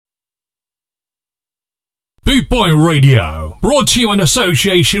Boot Boy Radio, brought to you in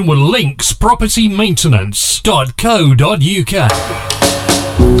association with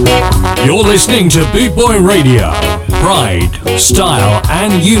linkspropertymaintenance.co.uk. You're listening to Boot Boy Radio. Pride, style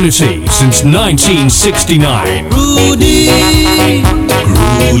and unity since 1969. Rudy,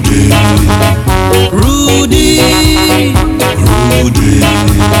 Rudy, Rudy, Rudy,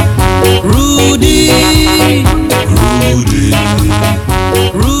 Rudy, Rudy,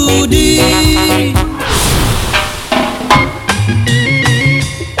 Rudy.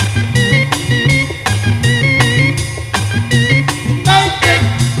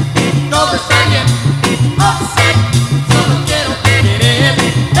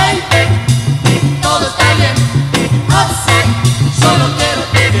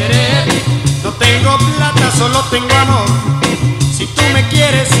 Solo tengo amor, si tú me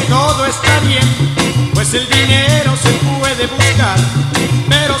quieres todo está bien, pues el dinero se puede buscar,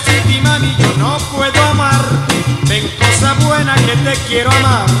 pero sin ti mami yo no puedo amar, ven cosa buena que te quiero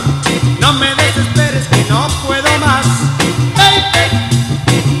amar, no me desesperes que no puedo más,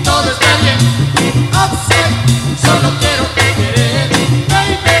 baby, todo está bien, upside, solo quiero querer,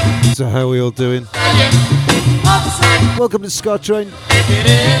 baby. So how are we all doing? Upside, welcome to Scar Train.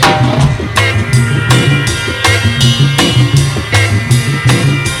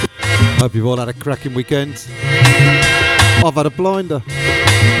 Hope you've all had a cracking weekend. I've had a blinder.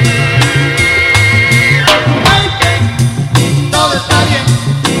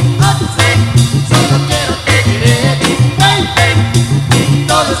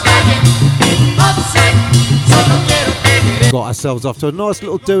 Got ourselves off to a nice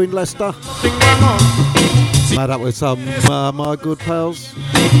little do in Leicester. Made up with some my good pals.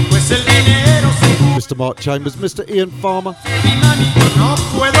 Mr. Mark Chambers, Mr. Ian Farmer.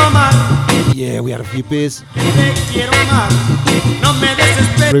 Yeah, we had a few beers.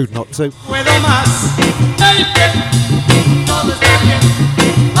 Rude not to.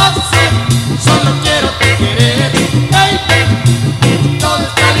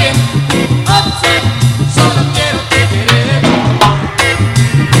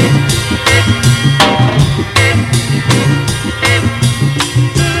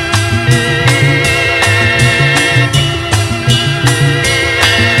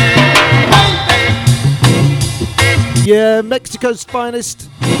 Yeah, Mexico's finest.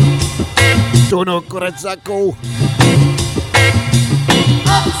 Dono Corazzaco.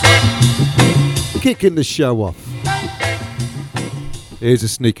 Kicking the show off. Here's a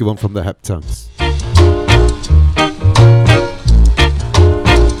sneaky one from the Heptones.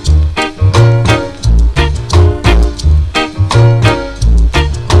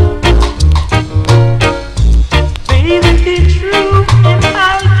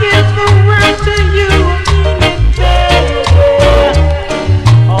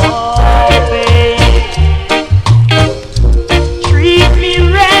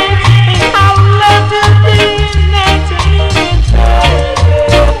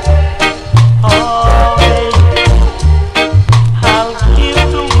 Oh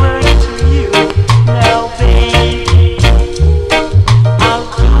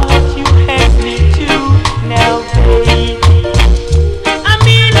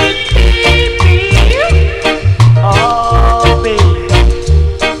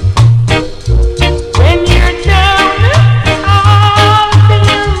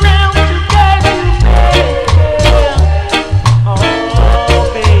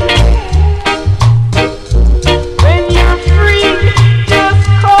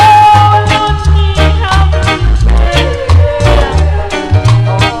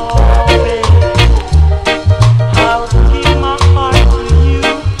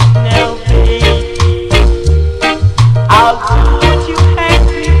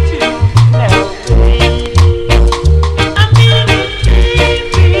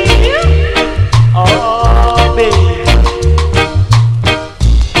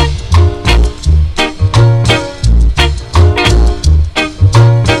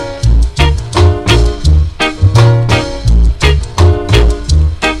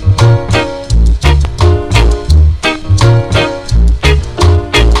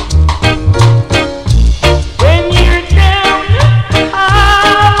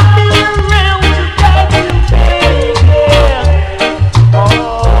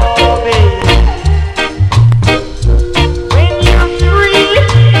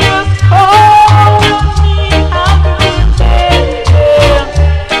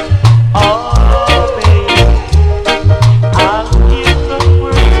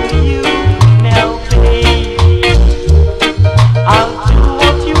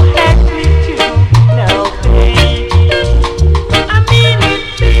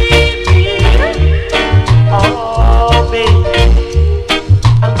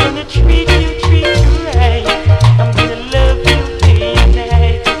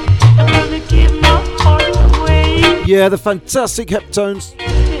Yeah, the fantastic Heptones.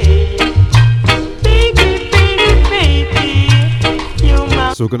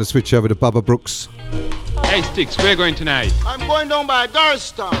 So we're going to switch over to Bubba Brooks. Hey Sticks, where are you going tonight? I'm going down by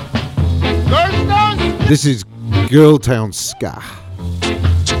Girlstown. Girlstown? This is Girltown Ska.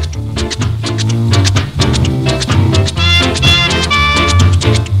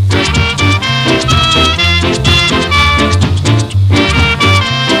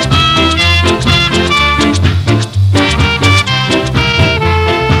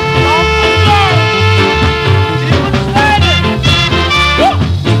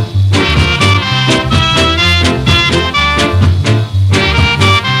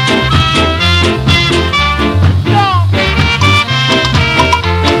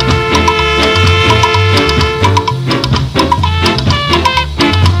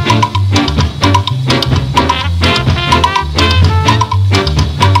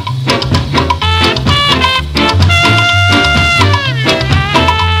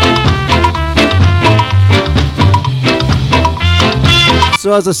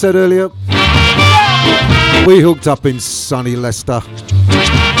 So as I said earlier, we hooked up in sunny Leicester.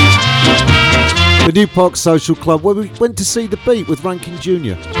 The New Park Social Club, where we went to see The Beat with Rankin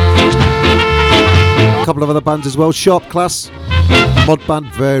Jr. A couple of other bands as well. Sharp Class, Mod Band,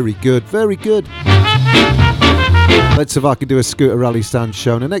 very good, very good. Let's see if I can do a Scooter Rally Stand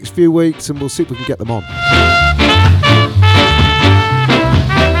show in the next few weeks and we'll see if we can get them on.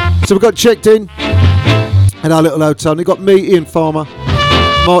 So we got checked in our little hotel and we got me, Ian Farmer,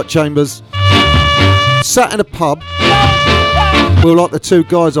 Mark Chambers, sat in a pub. We were like the two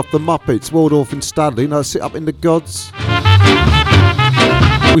guys off the Muppets, Waldorf and Stanley, and I sit up in the gods.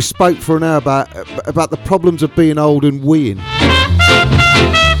 We spoke for an hour about the problems of being old and weeing.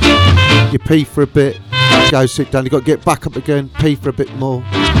 You pee for a bit, go sit down, you got to get back up again, pee for a bit more.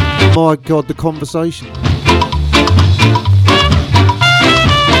 My God, the conversation.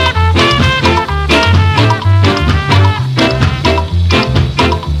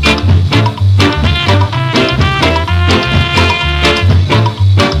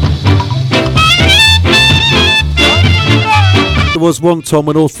 There was one time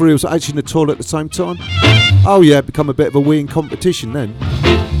when all three of us were actually in the toilet at the same time. Oh yeah, it became a bit of a weeing competition then.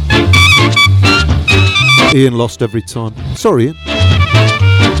 Ian lost every time. Sorry, Ian.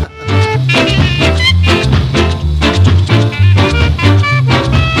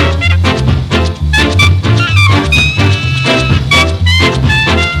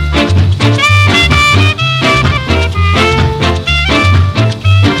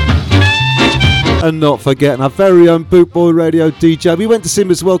 And not forgetting our very own Bootboy Radio DJ. We went to see him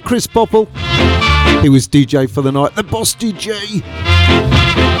as well, Chris Popple. He was DJ for the night, the boss DJ.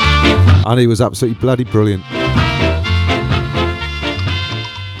 And he was absolutely bloody brilliant.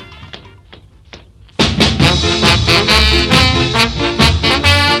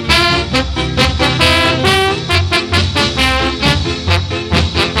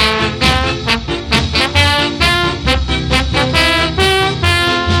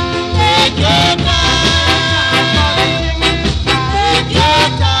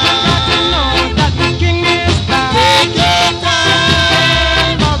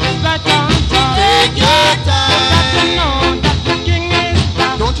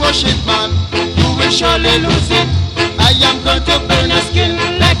 Surely lose it. I am going to burn your skin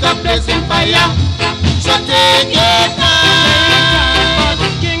like a blazing fire. So take your time.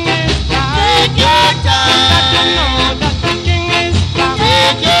 Take your time.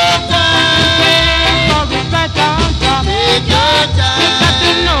 Take your time. Take your time.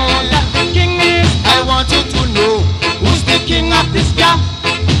 I want you to know who's the king of this sky.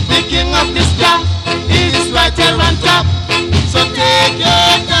 The king of this sky is right here on top. So take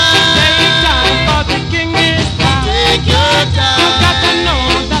your time. Take your time. You got to know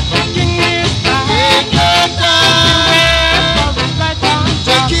that the king is back. Take your time.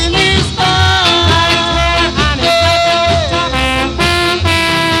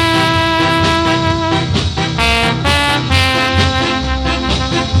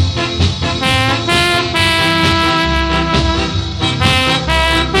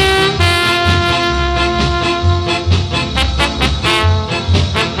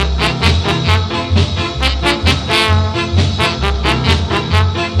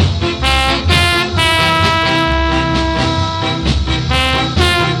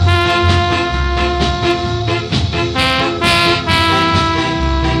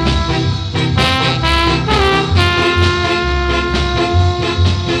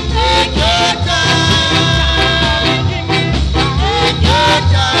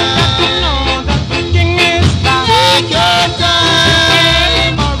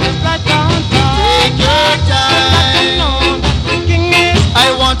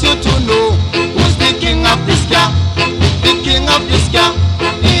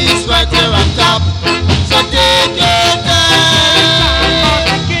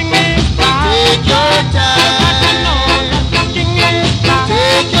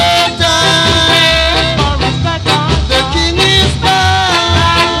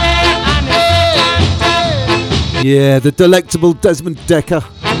 Yeah, the delectable Desmond Decker.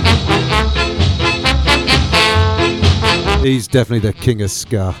 He's definitely the king of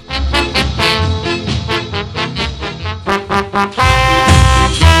ska.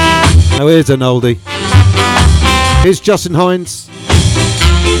 Now here's an oldie. Here's Justin Hines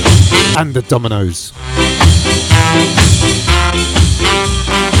and the Dominoes.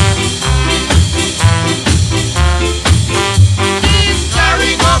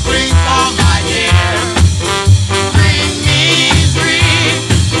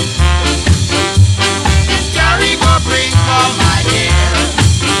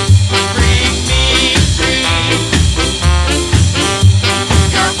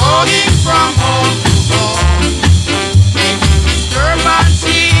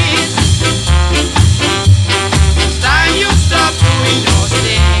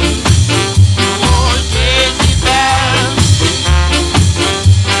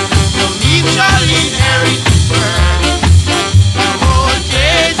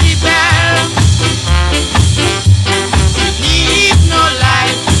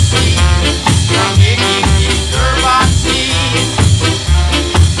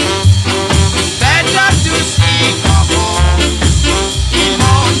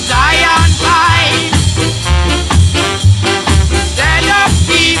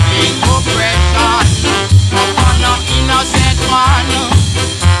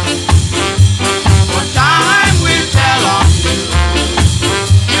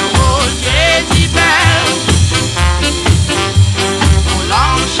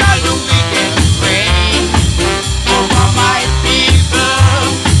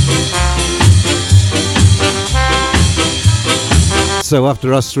 So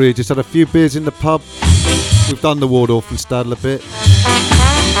after us three just had a few beers in the pub, we've done the Waldorf and Stadler bit.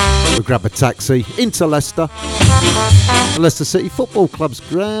 We'll grab a taxi into Leicester, the Leicester City Football Club's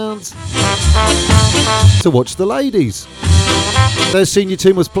grounds, to watch the ladies. Their senior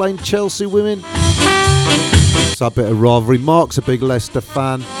team was playing Chelsea women. So a bit of rivalry. Mark's a big Leicester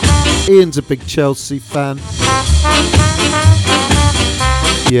fan. Ian's a big Chelsea fan.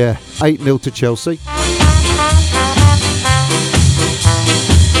 Yeah, 8-0 to Chelsea.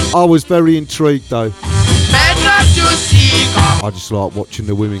 I was very intrigued though. I just like watching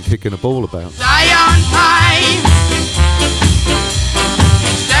the women kicking a ball about. Instead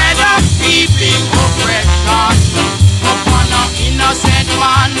of keeping oppression upon an innocent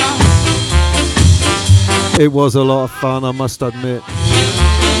man. It was a lot of fun, I must admit.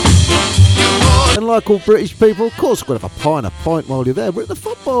 And like all British people, of course we're going to have a pie and a pint while you're there. We're at the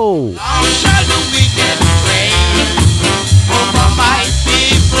football. How shall the wicked reign over my people?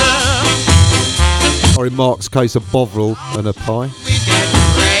 Or in Mark's case, a Bovril and a pie. Wicked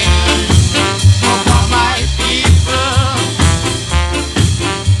reign over my people.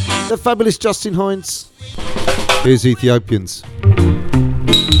 The fabulous Justin Hines. Here's Ethiopians.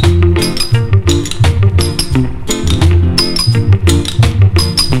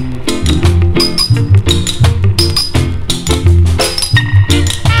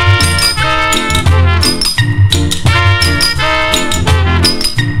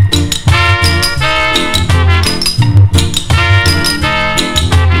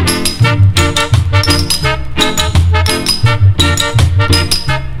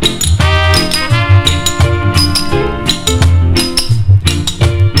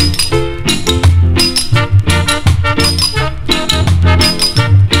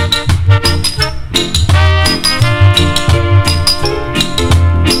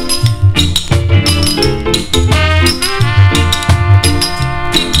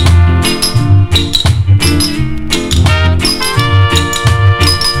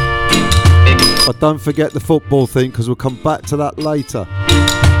 Don't forget the football thing, because we'll come back to that later.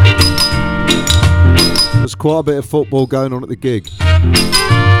 There's quite a bit of football going on at the gig.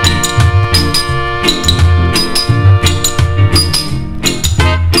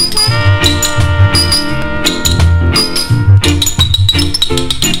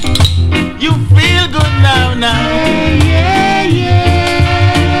 You feel good now. Yeah, yeah.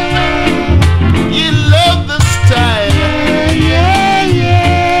 You love the style.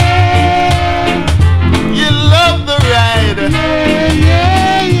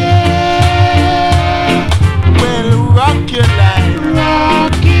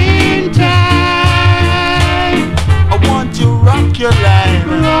 Your life,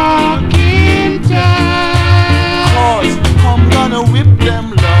 rocking time. 'Cause I'm gonna whip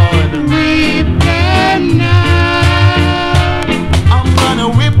them, Lord. Whip them now. I'm gonna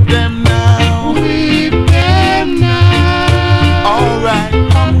whip them now. Whip them now. Alright,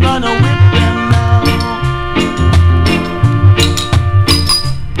 I'm gonna whip them now.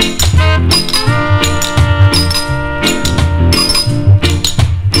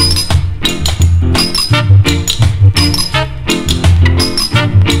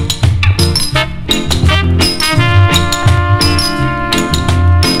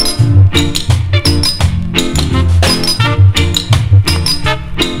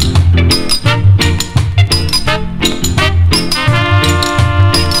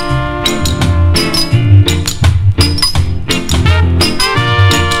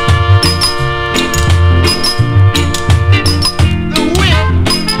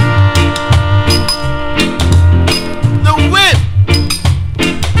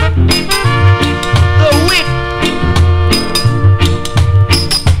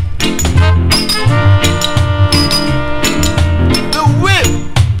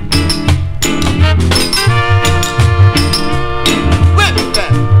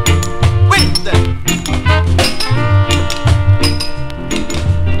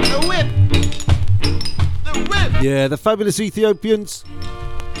 Yeah, the fabulous Ethiopians.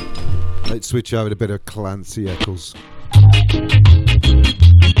 Let's switch over to a bit of Clancy Eccles.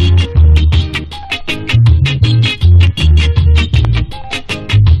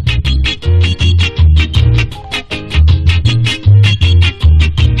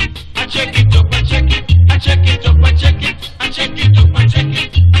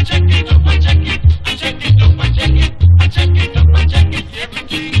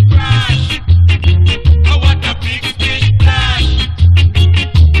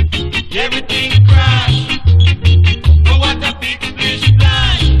 Everything crash. Oh, what a big fish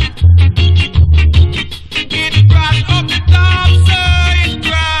fly. It crash up the top, sir. It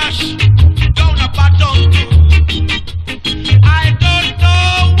crash down the bottom too. I don't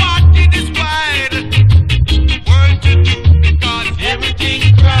know what it is wide world to do because everything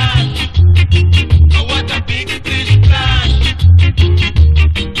crash. Oh, what a big fish fly.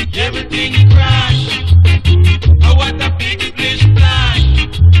 Everything crash. Oh, what a big fish fly.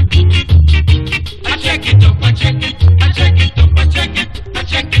 I check it up, I check it, I check it up, I check it, I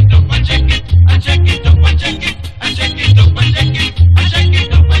check it up, I check it, I check it up, I check it, I check it up, I check it, I check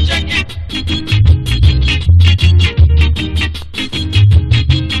it up, I check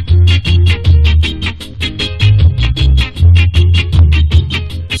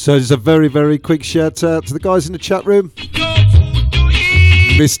it. So just a very, very quick shout out to the guys in the chat room.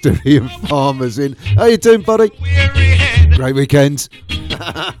 Mr. Ian Farmer's in. How you doing, buddy? Great weekend.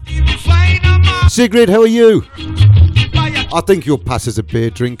 Sigrid, how are you? I think you'll pass as a beer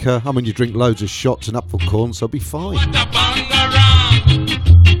drinker. I mean, you drink loads of shots and apple corn, so I'll be fine.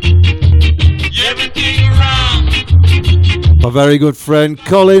 My very good friend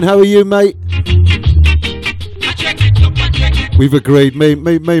Colin, how are you, mate? We've agreed, me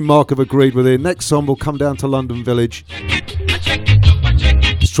and Mark have agreed with it. Next time we'll come down to London Village.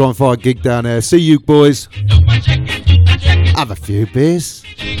 Let's try and find a gig down there. See you boys. Have a few beers.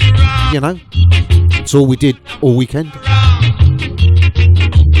 You know, that's all we did all weekend.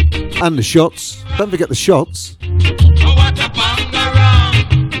 And the shots. Don't forget the shots.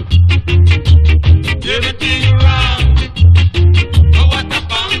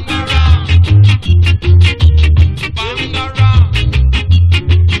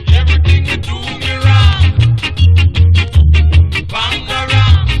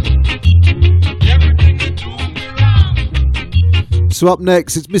 So up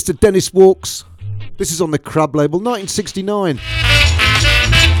next, it's Mr. Dennis Walks. This is on the Crab label, 1969.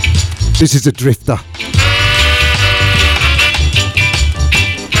 This is a drifter.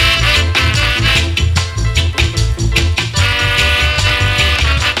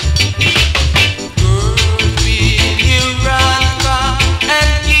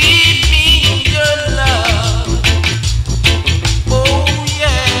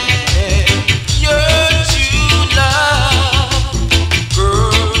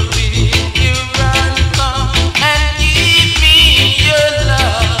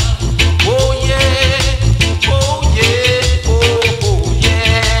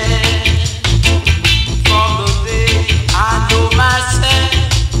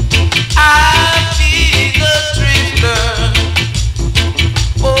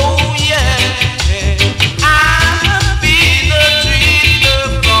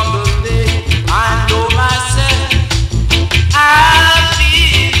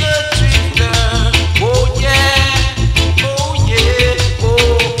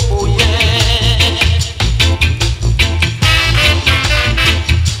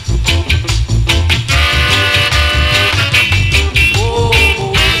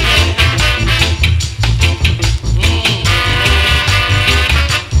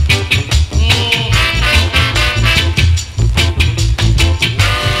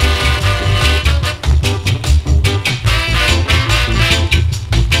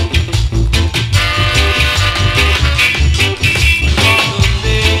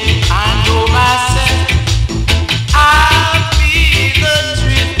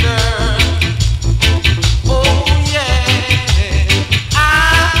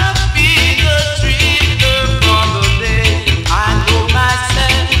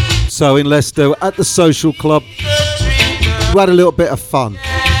 So in Leicester at the Social Club, we had a little bit of fun,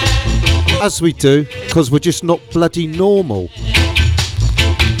 as we do, because we're just not bloody normal.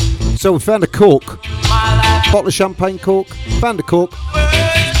 So we found a cork, bottle of champagne cork, found a cork.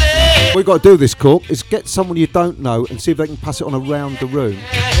 What we've got to do with this cork is get someone you don't know and see if they can pass it on around the room,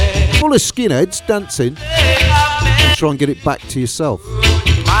 full of skinheads dancing, and try and get it back to yourself.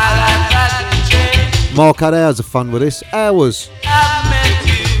 Mark had hours of fun with this, hours.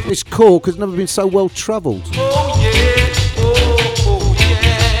 This cork has never been so well travelled.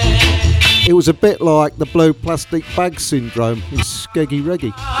 It was was a bit like the blue plastic bag syndrome in Skeggy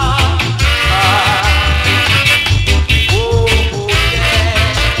Reggae.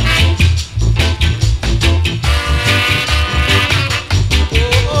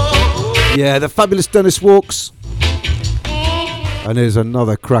 Yeah, the fabulous Dennis Walks. And here's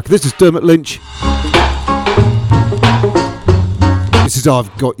another crack. This is Dermot Lynch. This is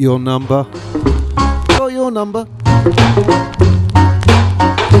I've Got Your Number. Got your number.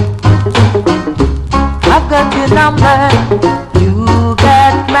 I've got your number, you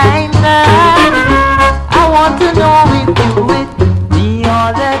got mine. I want to know if you with me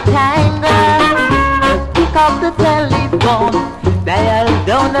all the time. Just pick up the telephone, dial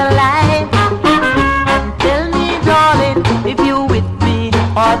down the line, and tell me, darling, if you with me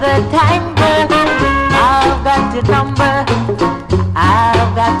all the time, girl. I've got your number,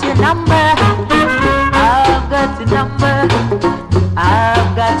 I've got your number, I've got your number.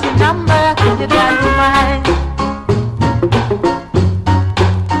 I've got your number, you got mine.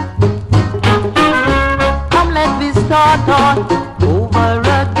 Come, let me start on over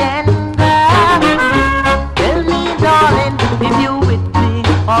again, girl. Tell me, darling, if you with me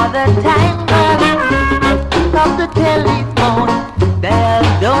all the time, girl. Pick up the telephone, dial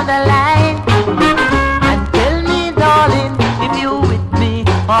down the line, and tell me, darling, if you with me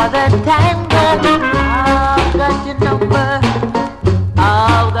all the time, girl. I've got your number.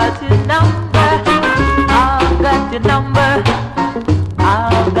 I've got your number, I've got your number,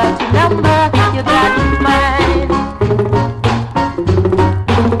 I've got your number, you got mine.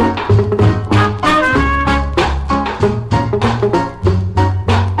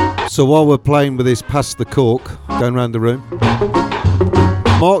 So while we're playing with this Pass the Cork, going around the room,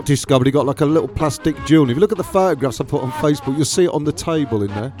 Mark discovered he got like a little plastic jewel. If you look at the photographs I put on Facebook, you'll see it on the table in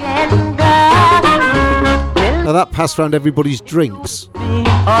there. Now that passed around everybody's drinks.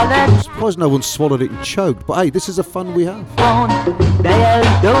 I'm surprised no one swallowed it and choked. But hey, this is the fun we have.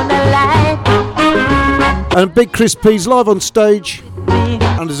 And Big Chris P's live on stage.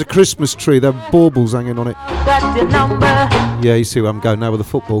 And there's a Christmas tree. There are baubles hanging on it. Yeah, you see where I'm going now with the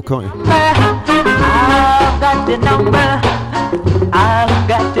football, can't you? I've got your number. I've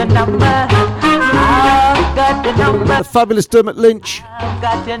got your number. I've got your number. The fabulous Dermot Lynch. I've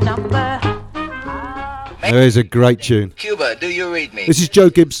got your number. There is a great tune. Cuba, do you read me? This is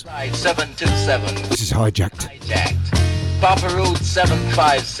Joe Gibbs. Flight 727. This is Hijacked. Hijacked. Papa Route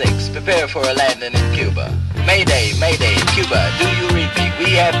 756. Prepare for a landing in Cuba. Mayday, Mayday, Cuba, do you read me?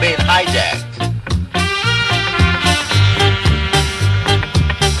 We have been hijacked.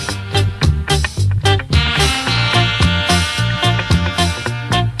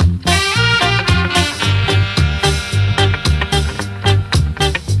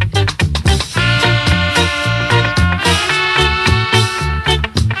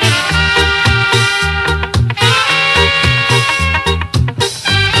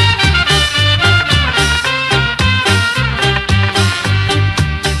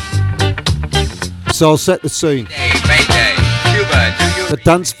 So I'll set the scene. Mayday, Cuba, do you The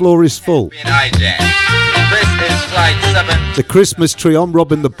dance floor is full. been hijacked? This is flight 7. The Christmas tree, I'm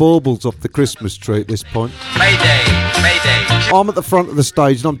robbing the baubles off the Christmas tree at this point. Mayday, Mayday, I'm at the front of the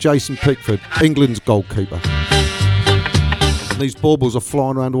stage and I'm Jason Pickford, England's goalkeeper. And these baubles are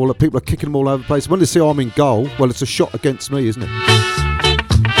flying around all the people are kicking them all over the place. When they see I'm in goal, well, it's a shot against me, isn't it?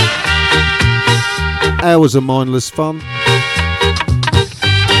 Hours of mindless fun.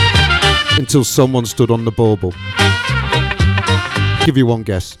 Until someone stood on the bauble. Give you one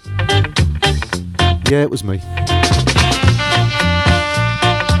guess. Yeah, it was me.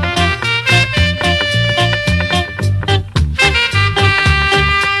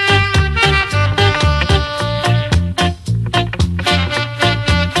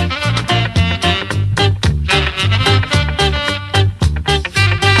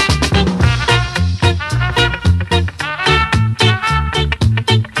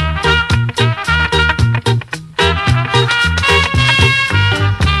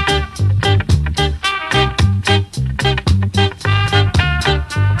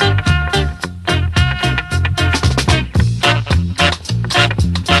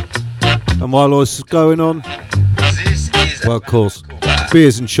 And while I was going on, well, of course,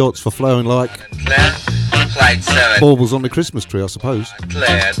 beers and shots for flowing like flight 7 baubles on the Christmas tree, I suppose.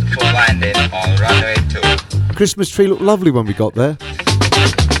 cleared for landing on runway 2. Christmas tree looked lovely when we got there.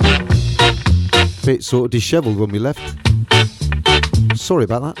 Bit sort of dishevelled when we left. Sorry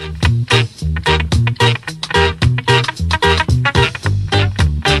about that.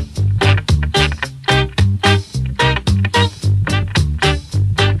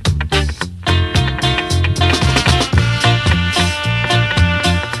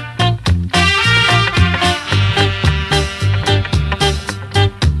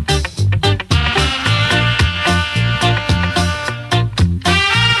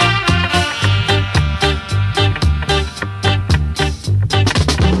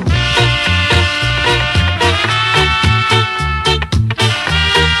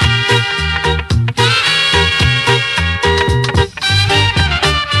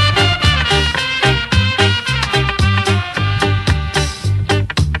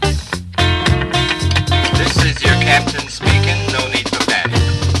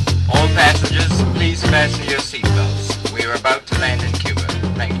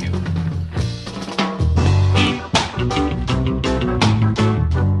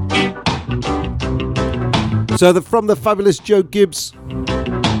 So from the fabulous Joe Gibbs,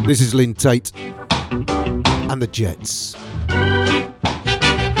 this is Lynn Tate and the Jets.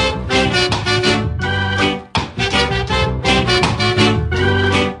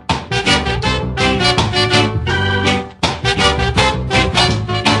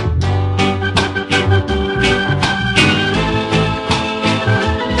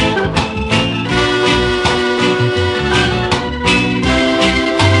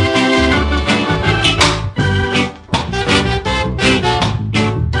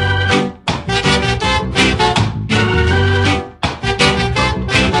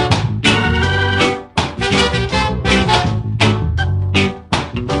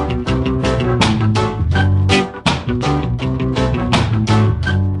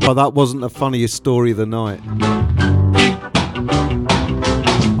 Oh, that wasn't the funniest story of the night.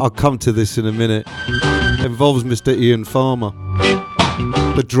 I'll come to this in a minute. It involves Mr. Ian Farmer,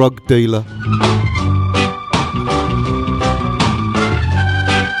 the drug dealer.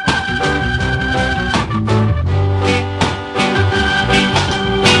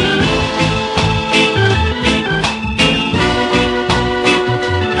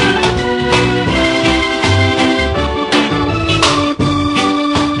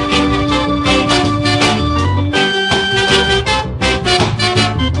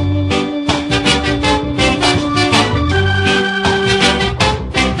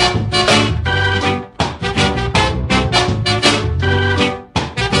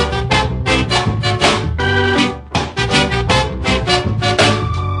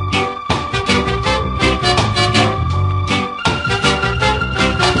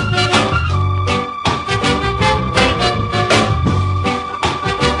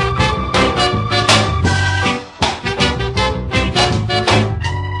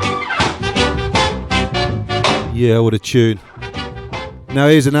 Yeah, what a tune. Now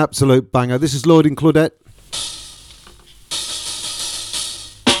here's an absolute banger. This is Lloyd and Claudette.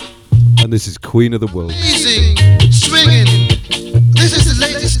 And this is Queen of the World. Easy, swinging. This is the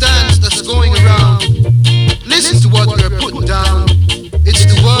latest dance that's going around. Listen to what we're putting down. It's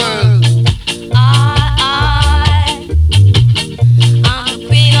the world. I'm the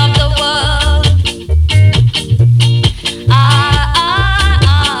queen of the world.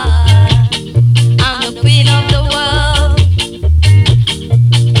 I'm the queen of the world.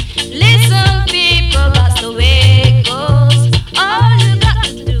 Listen, people, that's the way it goes. All you got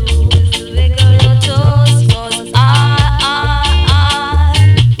to do is to wiggle your toes. 'Cause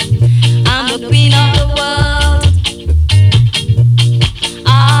I'm the queen of the world.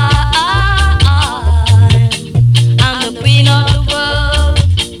 I'm the queen of the world.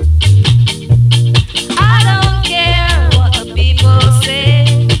 I don't care what the people say.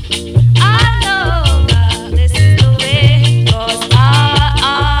 I know that this is the way. 'Cause I'm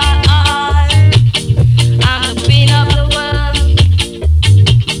the queen of the world.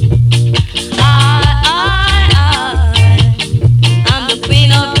 I'm the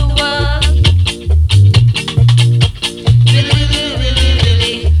queen of the world. Really, really, really,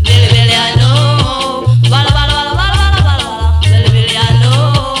 really, really, really, I know. Walla, walla, walla, walla, walla, walla. Really, really, I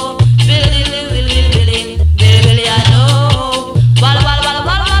know. Really, really, really, really, really, really, I know. Walla, walla, walla,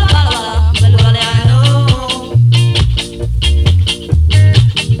 walla, walla, walla, walla. Really, really, I know.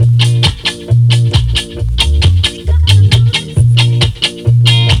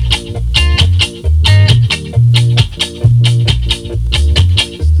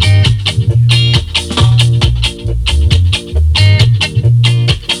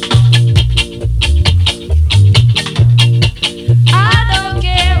 I don't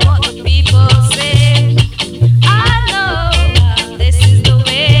care what the people say. I know that this is the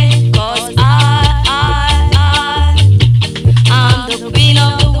way. 'Cause I'm the queen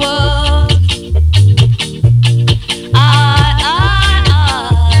of the world.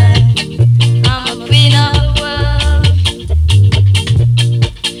 I'm the queen of the world.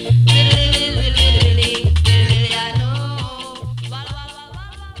 Really, really, really, really, really, I know.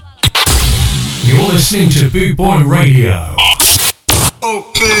 You're listening to Boot Boy Radio.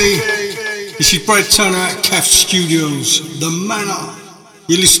 Okay, this is Brad Turner at CAF Studios, The Manor.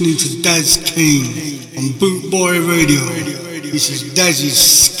 You're listening to Daz Kane on Boot Boy Radio. This is Daz's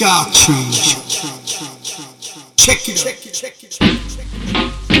Scar Tune. Check it out.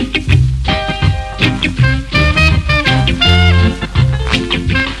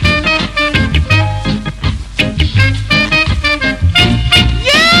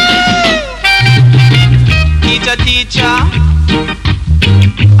 Teacher, teacher,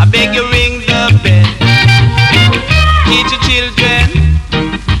 I beg you ring the bell. Teach your children,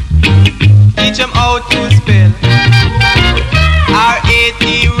 teach them how to spell.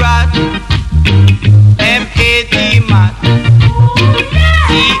 R-A-T rat, M-A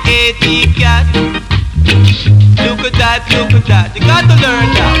that. You got to learn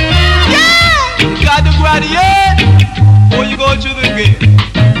that. Yeah! You got to graduate before you go through the gate.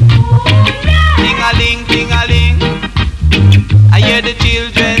 Ting-a-ling, ting-a-ling. I hear the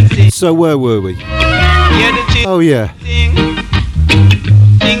children sing. So where were we? Hear the children Oh yeah, sing.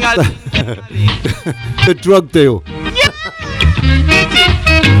 Ting-a-ling, ting-a-ling. the drug deal.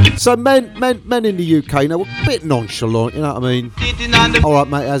 So men in the UK now, a bit nonchalant, you know what I mean? Sitting on the All right,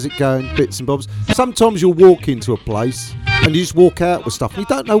 mate, how's it going? Bits and bobs. Sometimes you'll walk into a place and you just walk out with stuff and you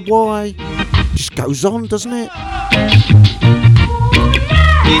don't know why. It just goes on, doesn't it?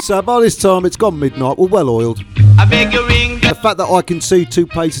 So by this time, it's gone midnight. We're well oiled. I beg you ring The fact that I can see 2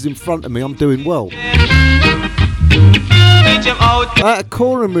 paces in front of me, I'm doing well. teach them out At a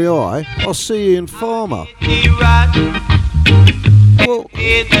corner in my eye, I'll see Ian Farmer. the rat. Well,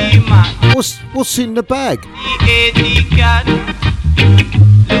 The man. what's in the bag? The cat.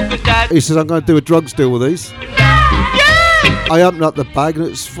 Look at that. He says, I'm going to do a drugs deal with these. I opened up the bag and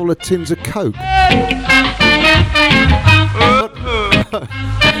it's full of tins of Coke.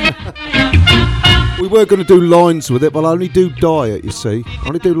 We were going to do lines with it, but I only do diet, you see. I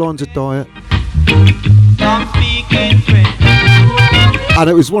only do lines of diet. I'm speaking French. And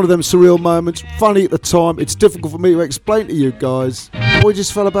it was one of them surreal moments. Funny at the time. It's difficult for me to explain to you guys. We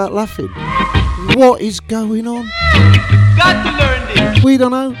just fell about laughing. What is going on? Got to learn this. We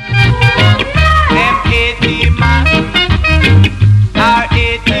don't know. M-A-T man.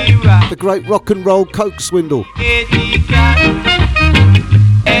 R-A-T rat. The great rock and roll Coke swindle. A-T cat.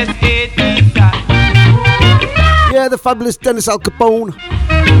 S-A-T cat. Yeah, the fabulous Dennis Al Capone.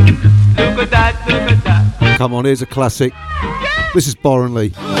 Look at that, look at that. Come on, here's a classic. This is Byron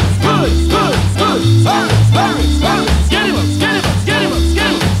Lee.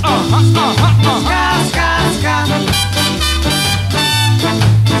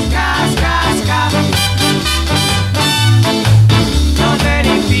 Not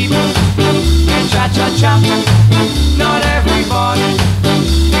many people can cha-cha-cha. Not everybody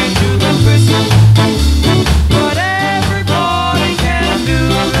can do the twist. But everybody can do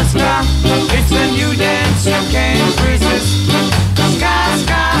the ska. It's a new dance you can't resist. Ska,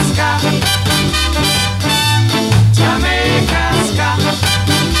 ska, ska. Jamaica ska.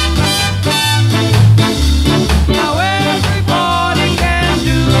 Now everybody can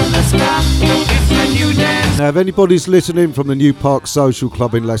do the ska. It's a new dance. Now, if anybody's listening from the New Park Social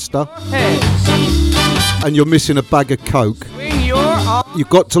Club in Leicester and you're missing a bag of Coke, Swing your arm. you've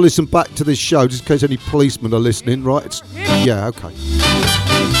got to listen back to this show just in case any policemen are listening, right? Yeah, okay.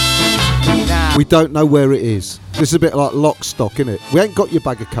 We don't know where it is. This is a bit like Lock Stock, innit? We ain't got your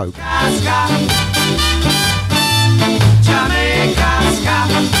bag of Coke. Ska. Jamaica ska.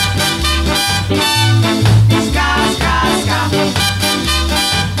 Ska, ska, ska.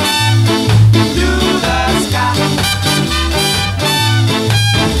 Do the ska.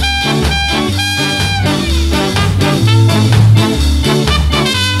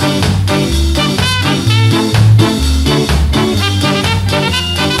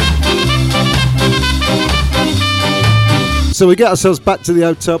 So we get ourselves back to the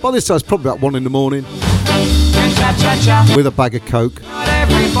hotel. By this time, it's probably about 1 in the morning Cha-cha-cha. with a bag of Coke. Not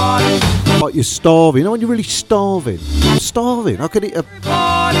everybody. Like you're starving. You know when you're really starving? I'm starving. I could eat a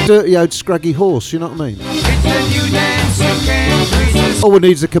dirty old scraggy horse, you know what I mean? It's a new dance you can't resist. All we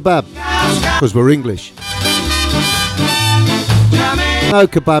need is a kebab, because we're English. Jamaica No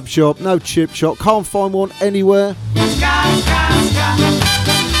kebab shop, no chip shop, can't find one anywhere. ska, ska, ska.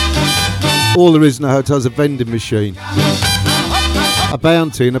 All there is in the hotel is a vending machine, a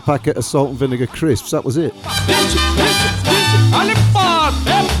bounty and a packet of salt and vinegar crisps. That was it.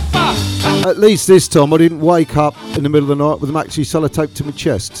 At least this time I didn't wake up in the middle of the night with them actually sellotaped to my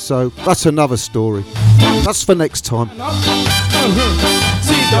chest. So that's another story. That's for next time. Sit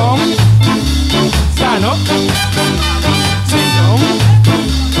down. Stand up. Sit down.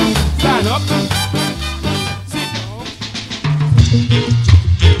 Stand up. Sit down.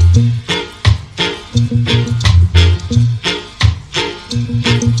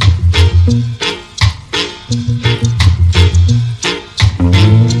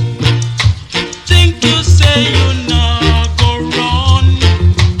 Think you say you not go run,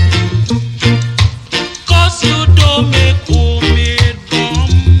 'cause you don't make homemade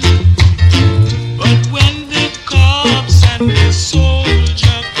bomb. But when the cops and the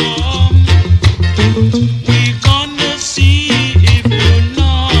soldier come, we gonna see if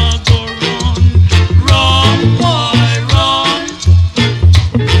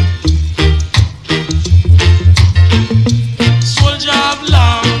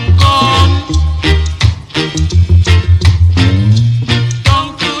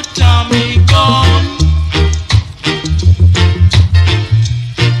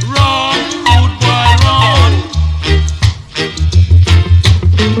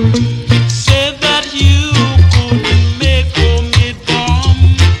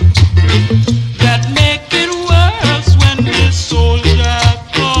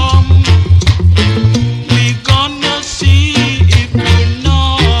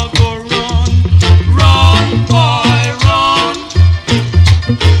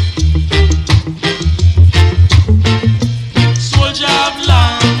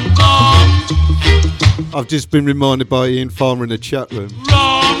I've just been reminded by Ian Farmer in the chat room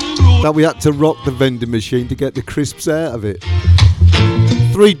that we had to rock the vending machine to get the crisps out of it.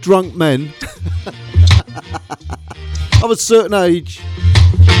 3 drunk men of a certain age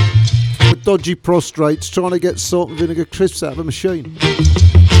with dodgy prostrates trying to get salt and vinegar crisps out of a machine.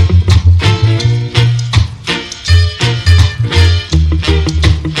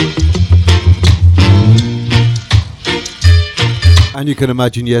 And you can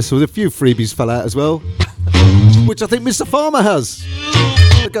imagine, yes, with a few freebies fell out as well, which I think Mr. Farmer has.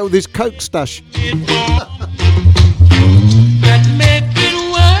 I'll go with his Coke stash. That make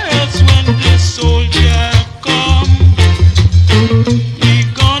it worse when the soldier come. We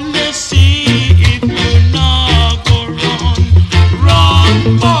gonna see if you not go run.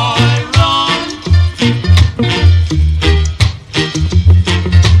 Run, boy, run.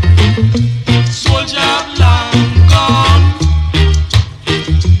 Soldier long gone.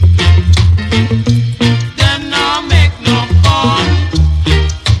 Then I make no fun.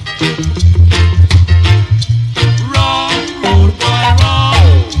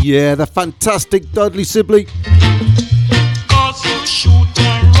 Yeah, the fantastic Dudley Sibley.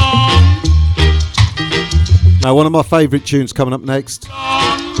 Now, one of my favourite tunes coming up next.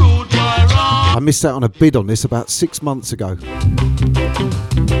 I missed out on a bid on this about 6 months ago.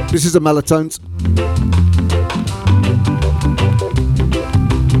 This is the Melatones.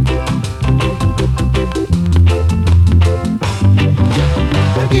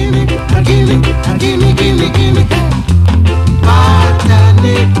 Gimme, gimme, gimme, gimme.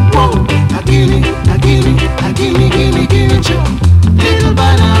 Botany, whoa. Gimme, gimme, gimme, gimme, gimme. Little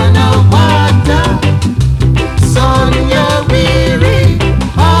banana water. Son, you're weary.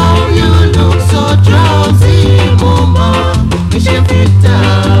 How you look so drowsy, mama. We should fit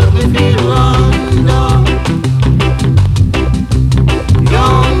up if we run down.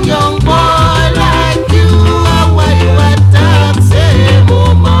 Young boy like you, how are you at that same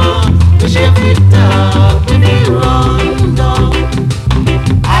mama? We should fit up if we run down.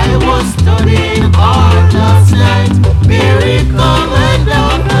 I was studying hard last night. Miracle and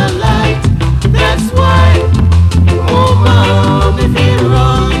down the light. That's why, oh mom, if you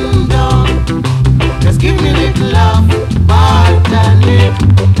run down, just give me a little love, botany,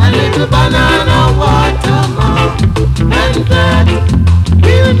 a little banana water, mom, and that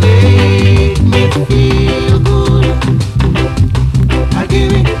will make me feel good.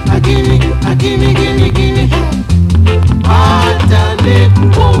 Gimme, gimme, gimme, gimme, gimme, botany,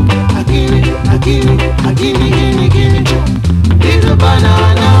 whoa, gimme, gimme, gimme, gimme, gimme, little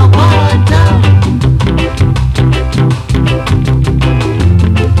banana water.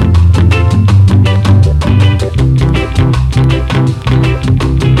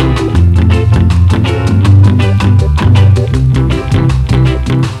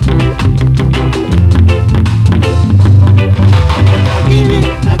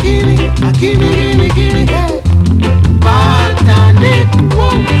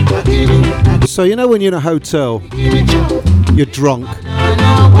 So you know when you're in a hotel, you're drunk,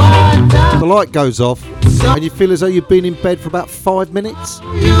 the light goes off, and you feel as though you've been in bed for about 5 minutes?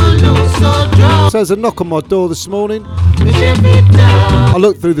 So there's a knock on my door this morning. I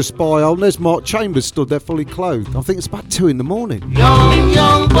look through the spy hole and there's Mark Chambers stood there fully clothed. I think it's about 2 in the morning.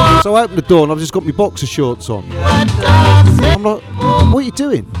 So I open the door and I've just got my boxer shorts on. I'm like, what are you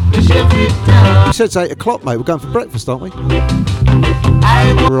doing? He said it's 8 o'clock, mate. We're going for breakfast, aren't we?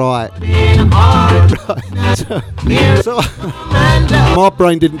 Right. So my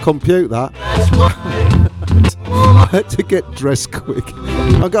brain didn't compute that. I had to get dressed quick.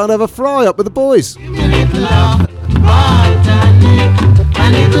 I'm going to have a fry up with the boys.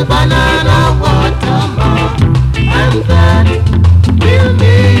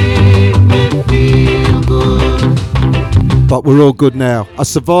 But we're all good now. I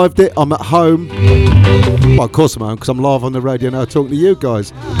survived it. I'm at home. Well, of course I'm at home because I'm live on the radio now talking to you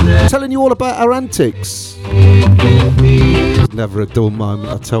guys. Telling you all about our antics. It's never a dull moment,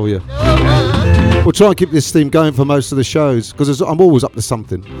 I tell you. We'll try and keep this theme going for most of the shows because I'm always up to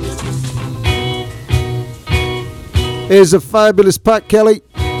something. Here's a fabulous Pat Kelly.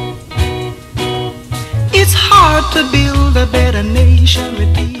 It's hard to build a better nation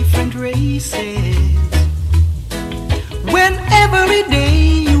with different races. When every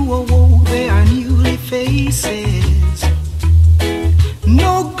day you awoke there are newly faces.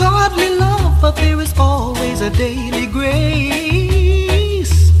 No godly love, but there is always a daily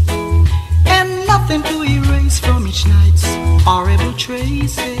grace. And nothing to erase from each night's horrible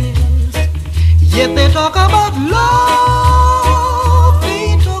traces. Yet they talk about love,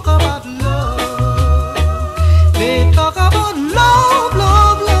 they talk about love. They talk about love,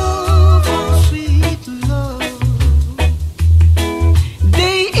 love, love, oh sweet love.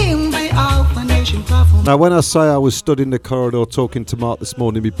 Now, when I say I was stood in the corridor talking to Mark this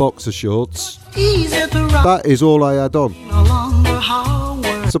morning in my boxer shorts, Easier to ride that is all I had on. along the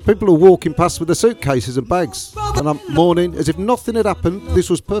highway. So people are walking past with their suitcases and bags, and I'm mourning as if nothing had happened. This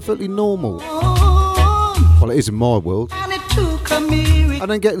was perfectly normal. Well, it is in my world. And it took a miracle. And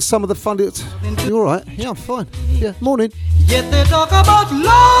then getting some of the fun. You all right? Yeah, I'm fine. Yeah, morning. Yet they talk about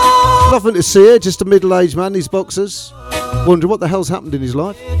love. Nothing to see here, just a middle-aged man, these boxers, wondering what the hell's happened in his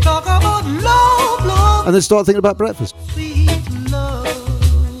life. They talk about love, love, And then start thinking about breakfast. sweet love.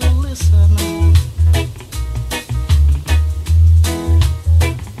 Listen.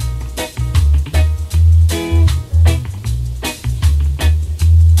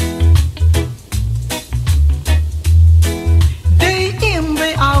 Day in,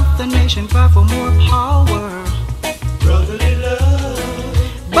 day out, the nation cry for more power. Brotherly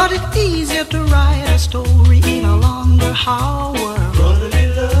love, But it's easier to write a story in a longer hour. brotherly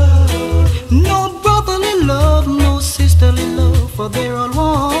love, No brotherly love, no sisterly love, for they're all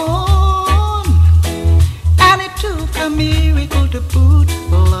one. And it took a miracle to put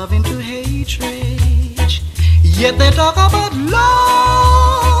love into hatred. Yet they talk about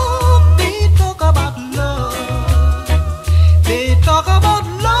love, they talk about love, they talk about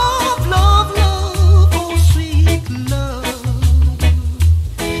love, love, love, oh sweet love.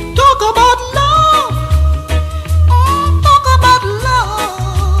 Talk about love, talk about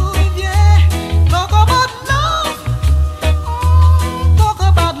love, yeah. Talk about love, talk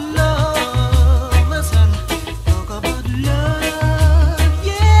about love. Listen, talk about love,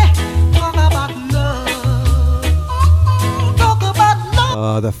 yeah. Talk about love, talk about love.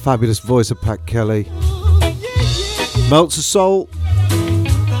 Ah, the fabulous voice of Pat Kelly. Melts the soul.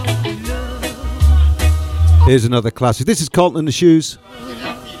 Here's another classic. This is Carlton and the Shoes.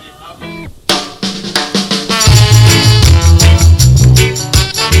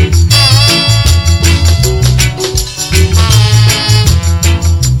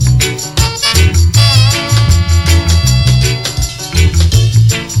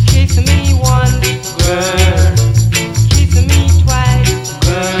 Kiss me once, girl. Kiss me twice,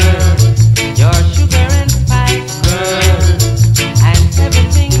 girl. Your sugar and spice, girl. And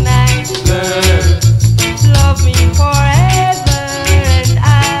everything nice, girl. Love me forever and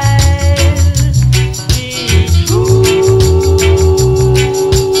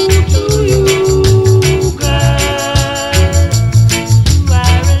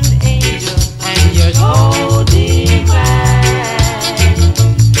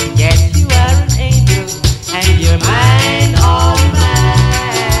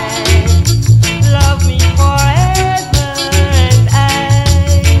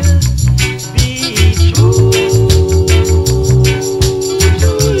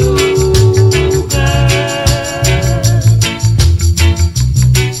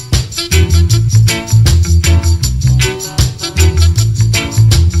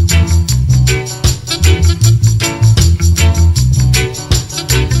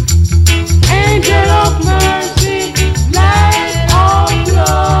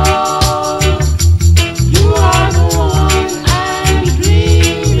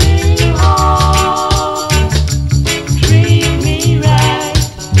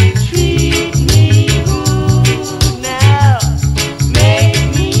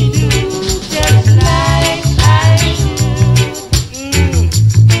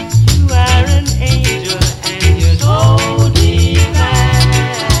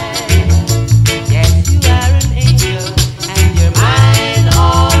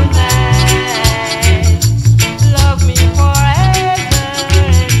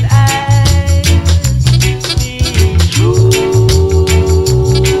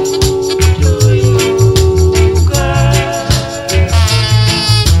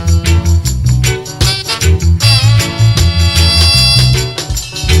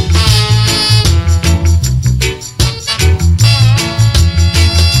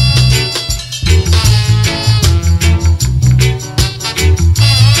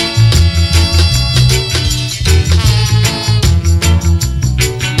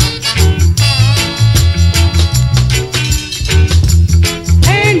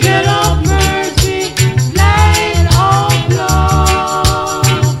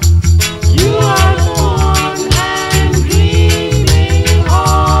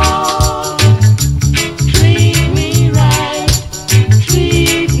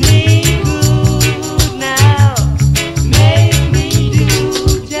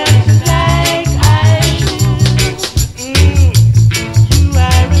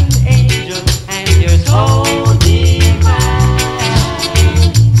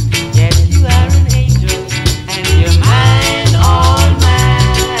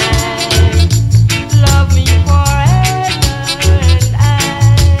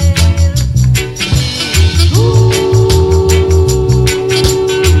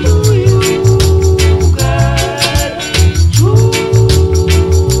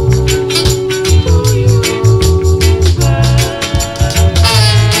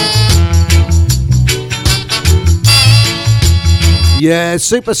Yeah,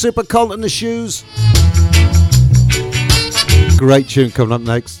 super Colt and the Shoes. Great tune coming up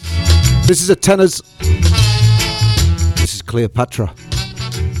next. This is a Tenors. This is Cleopatra.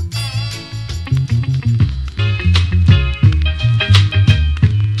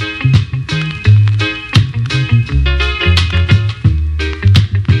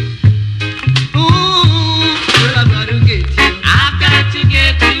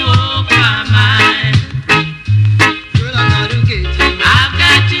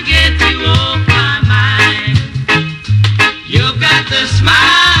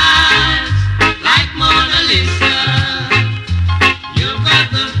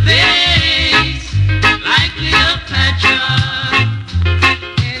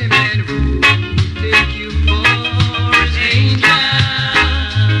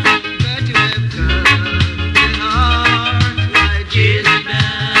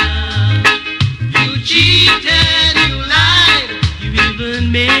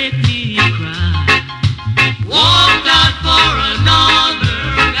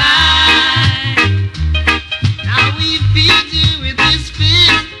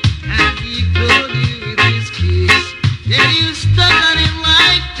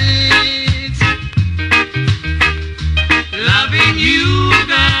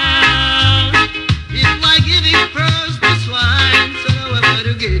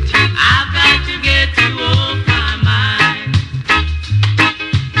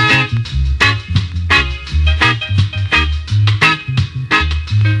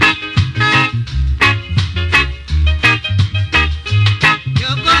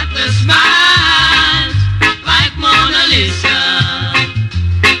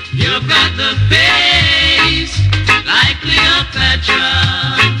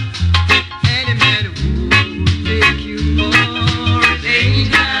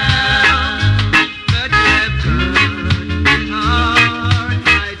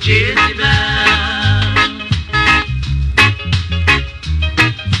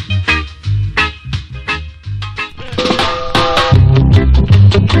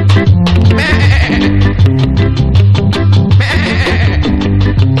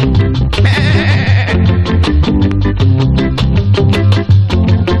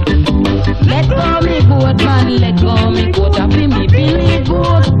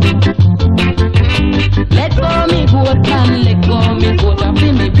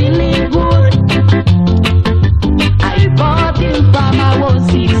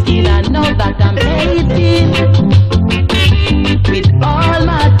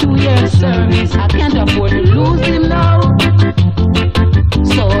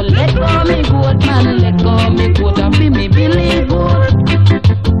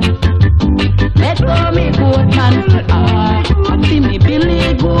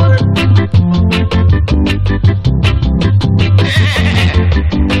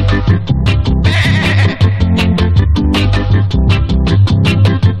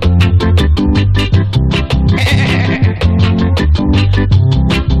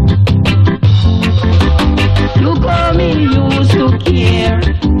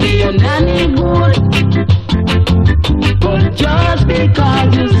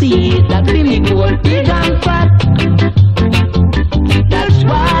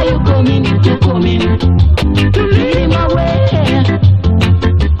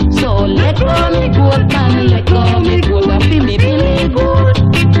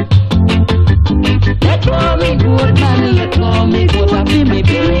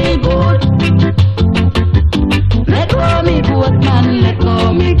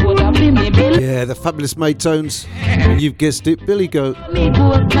 Fabulous Maytones, and you've guessed it, Billy Goat.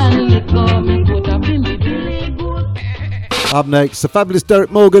 Up next, the fabulous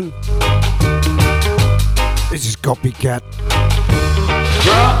Derek Morgan. This is Copycat.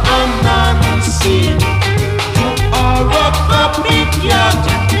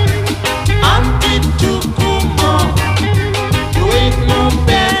 You ain't no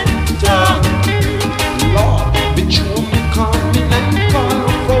better. Lord, but you me coming and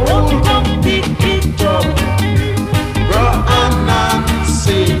calling for to pick it up. Bro and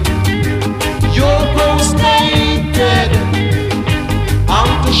Nancy, you're frustrated.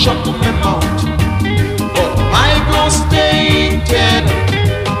 I'm to shut my mouth, but I go stated.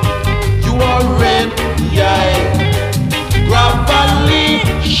 You are red, yeah,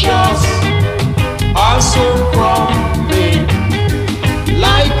 gravalicious, also from me,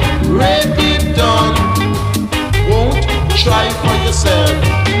 like ready done. Won't try for yourself,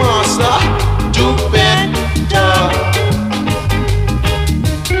 master, do better.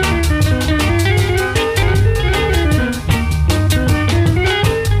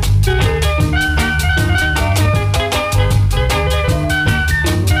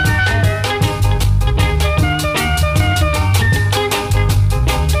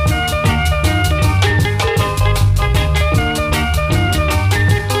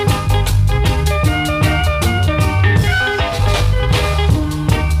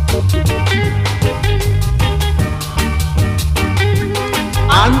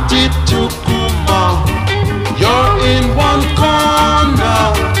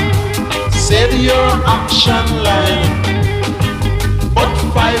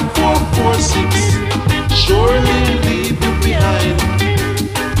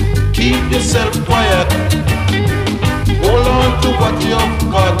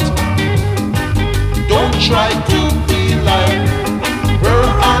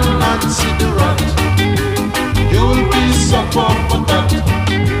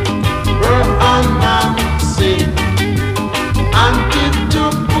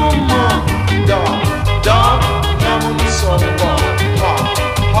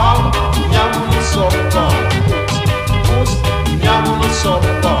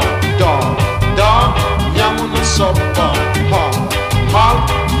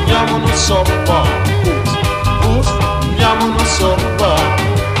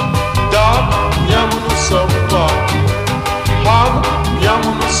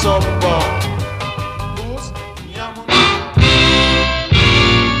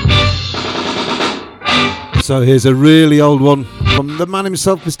 So here's a really old one from the man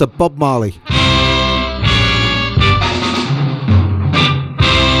himself, Mr. Bob Marley.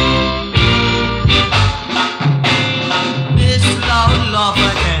 This loud love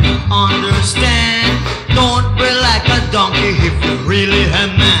I can understand. Don't be like a donkey if you really a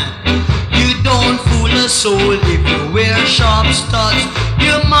man. You don't fool a soul if you wear sharp studs.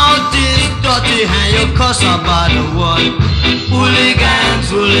 Your mouth is dirty and you cuss about the one. Hooligans,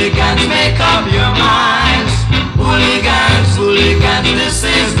 hooligans, make up your minds. Hooligans, hooligans, this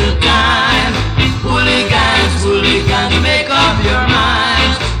is the time. Hooligans, hooligans, make up your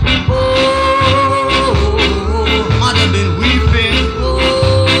minds. Oh, mother been weeping.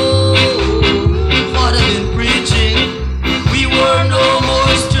 Oh, father been preaching. We were no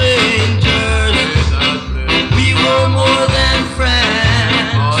more strangers. We were more than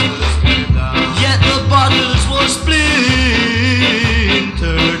friends. Yet the bottles were splintered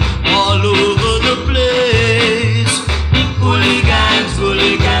all over the place. Hooligans,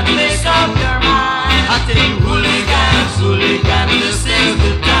 hooligans, make up your mind. I tell you, hooligans, hooligans, this is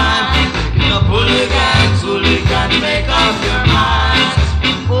the time. The hooligans, hooligans, make up your minds.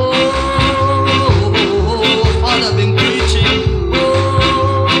 Oh, father been preaching. Oh,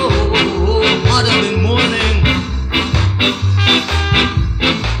 mother been mourning.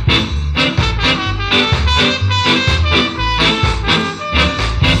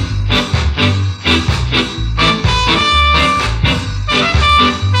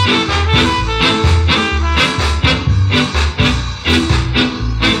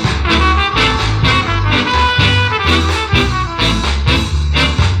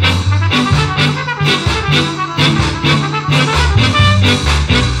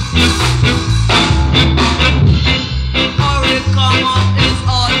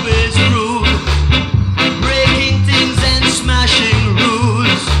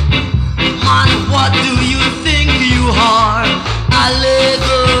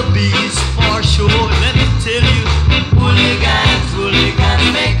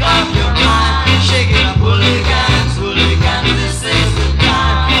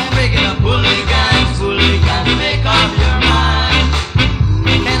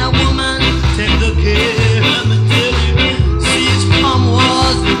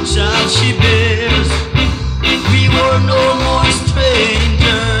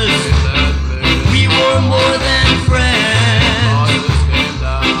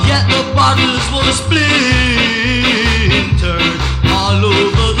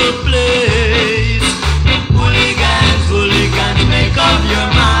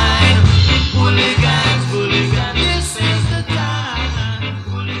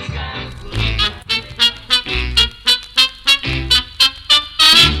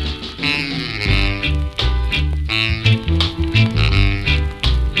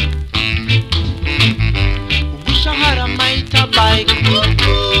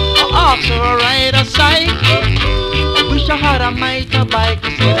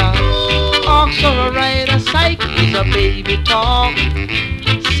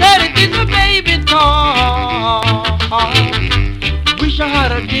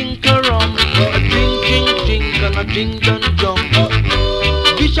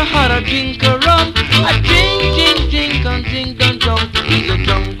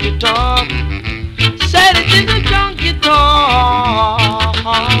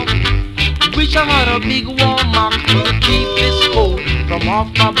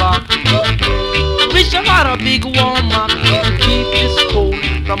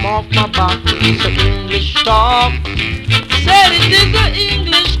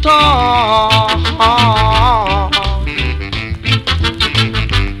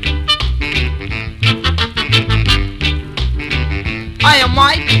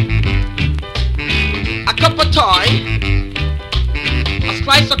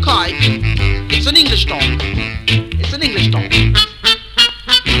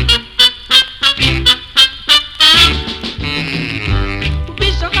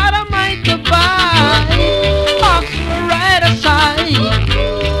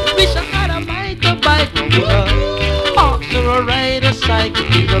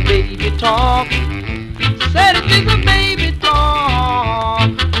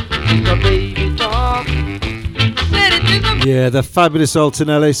 Yeah, the fabulous Alton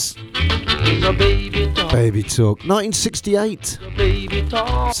Ellis. Baby Talk. 1968.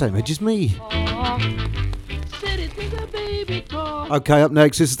 Same age as me. Okay, up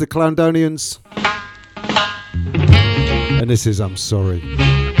next, this is the Clandonians. And this is I'm Sorry.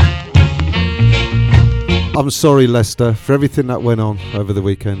 I'm sorry, Leicester, for everything that went on over the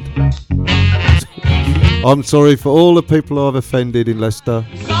weekend. I'm sorry for all the people I've offended in Leicester.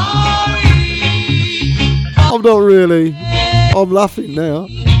 Sorry for I'm not really. I'm laughing now.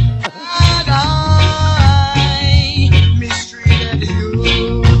 Mistreated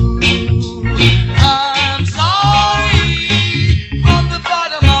you. I'm sorry from the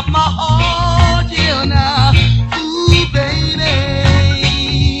bottom of my heart, yeah, now. Ooh,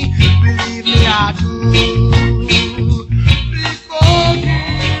 baby, believe me, I do. Please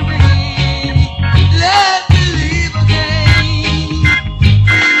forgive me. Let me live again.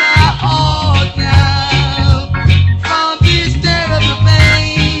 Free my heart now from this terrible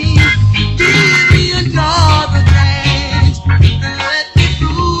pain. Give me another chance and let me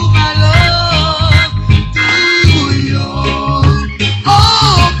prove my love to you.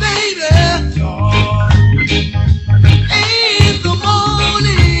 Oh, baby, in the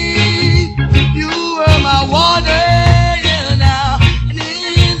morning you were my water, yeah, now, and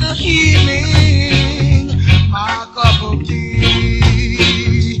in the evening my cup of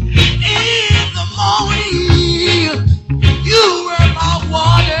tea. In the morning you were my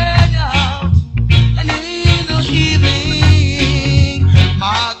water now, and in the evening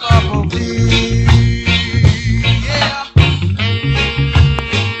my cup of tea. Yeah.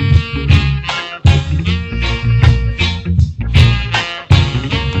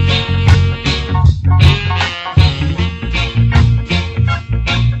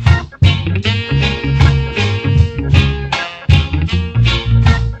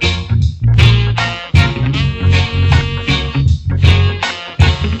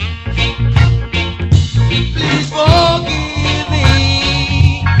 Please forgive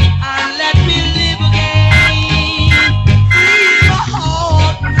me and let me live again. Free my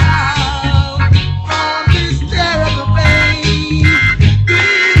heart now from this terrible pain.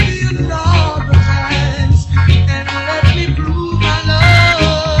 Give me another chance and let me prove my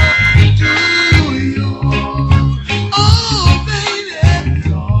love to you. Oh, baby,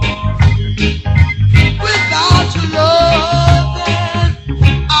 without your love, then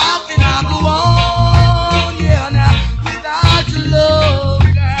how can I go on? Yeah, now, without your love,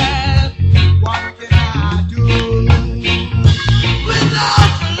 girl, what can I do?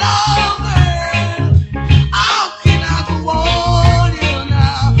 Without your love, girl, how can I go on? Yeah,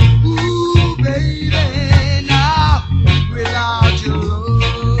 now, ooh, baby, now, without your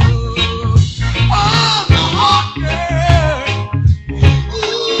love, oh, my heart, girl,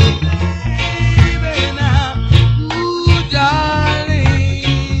 ooh, baby, now, ooh,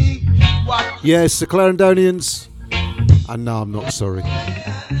 darling, what Yes, the Clarendonians. And no, I'm not sorry.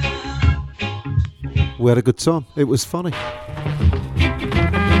 We had a good time. It was funny.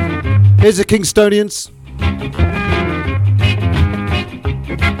 Here's the Kingstonians.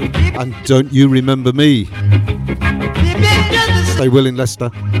 And don't you remember me? They will in Leicester.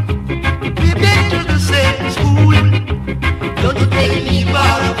 we've been to the same school. Don't you take me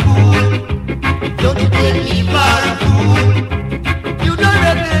for a fool. Don't you take me for a fool. You don't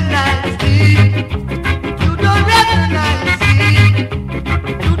recognize me. You don't recognize me.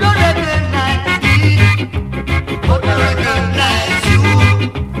 You don't recognize me. But I recognize you.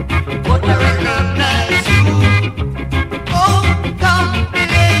 But I recognize you. Oh, come,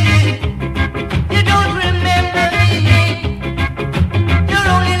 lady. You don't remember me. You're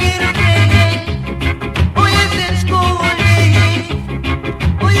only little baby. Who is in school, lady?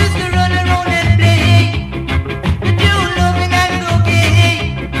 Who used to run around and play? But you love me not so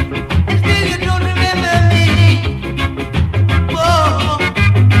gay. And still you don't remember me. Whoa,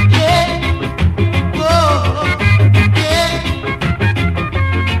 yeah. Whoa, yeah.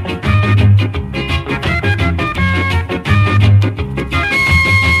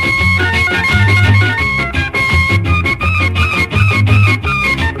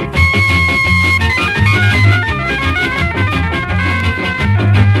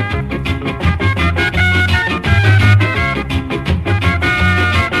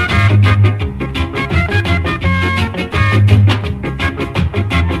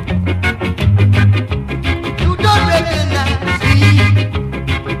 You don't recognize me.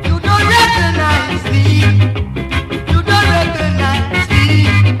 You don't recognize me. You don't recognize me.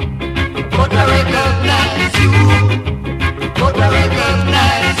 But I recognize you. But I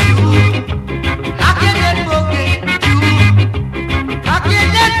recognize you. I cannot forget you. I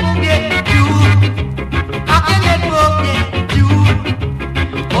cannot forget you. I cannot forget you.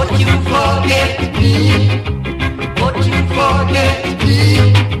 But you forget me. But you forget me.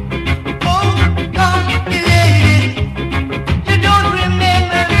 Oh, come, lady. You don't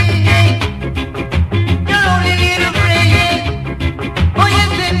remember me. You're only little baby. Oh,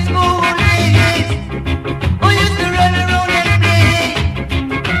 yes, in school days. Oh, used to run around and play.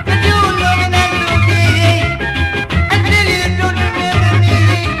 But you love me not so gay. And still you don't remember me.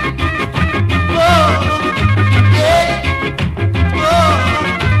 Oh,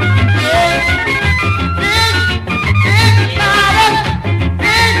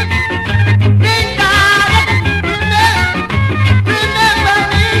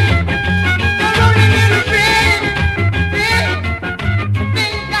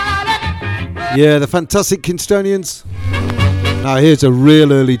 Yeah, the fantastic Kinstonians. Now here's a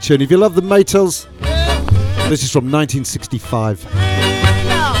real early tune. If you love the Maytals, this is from 1965.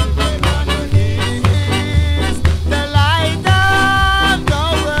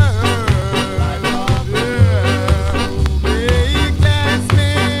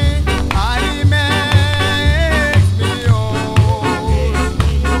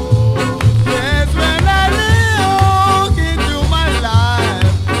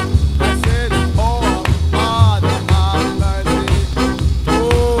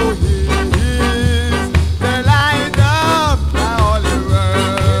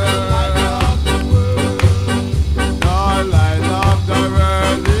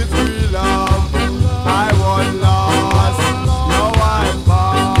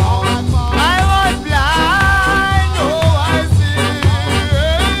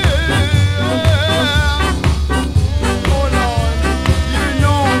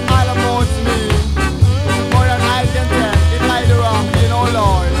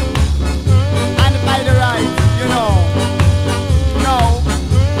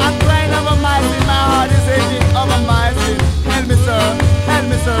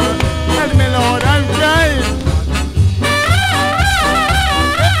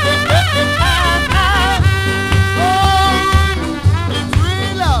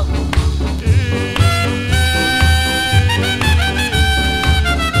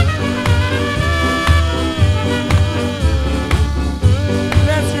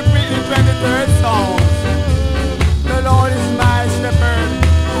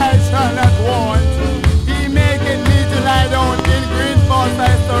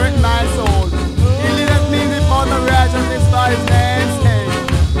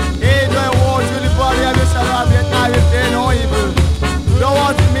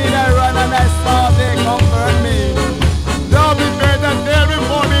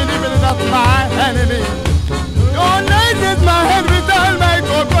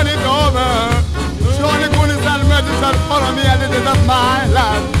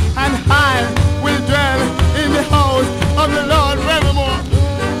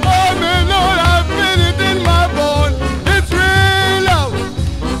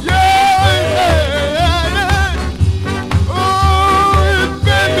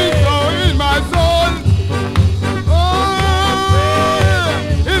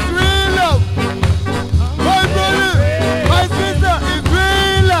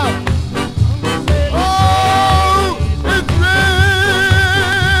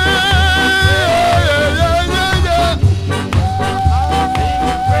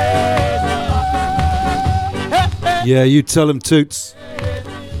 Yeah, you tell them, Toots.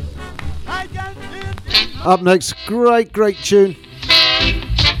 Up next, great tune.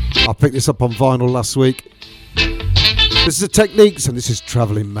 I picked this up on vinyl last week. This is the Techniques, and this is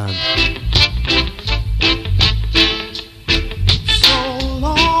Travelling Man. So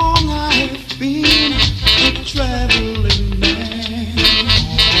long I've been a traveling man.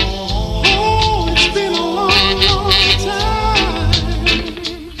 Oh, it's been a long time.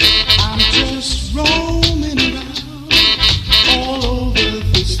 I'm just roaming around all over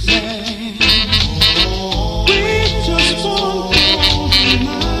this land. With just one thought in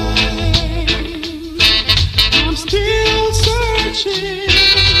mind, I'm still searching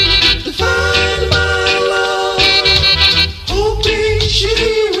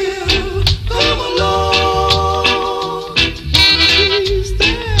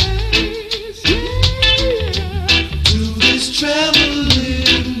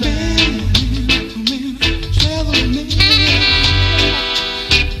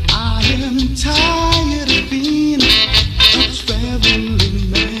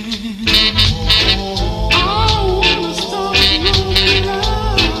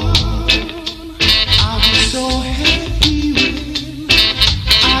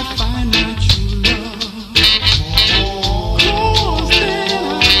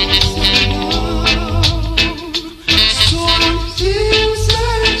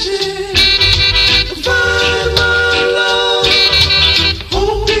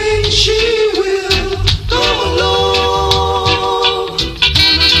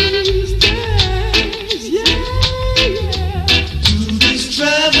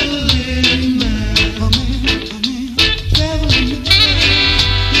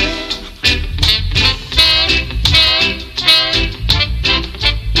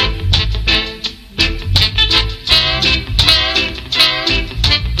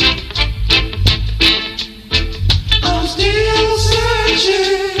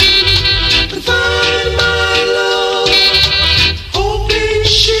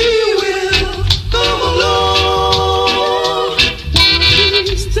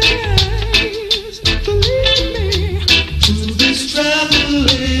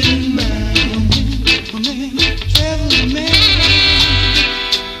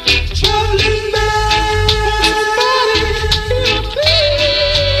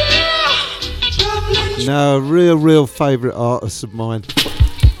No, real favourite artist of mine.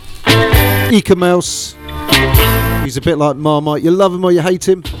 Eka Mouse. He's a bit like Marmite. You love him or you hate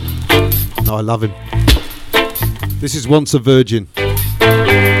him? No, I love him. This is Once a Virgin.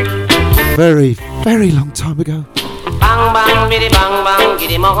 Very long time ago. Bang bang biddy bang bang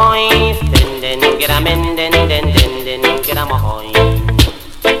giddy mohoy, den get a men den get a mohoy.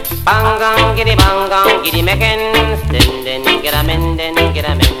 Bang gang giddy meken, den get a men den get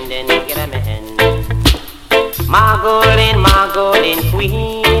a men. My golden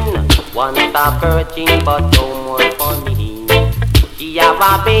queen, one star virgin but no more for me. She have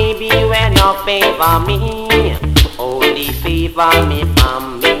a baby when no favor me, only favor me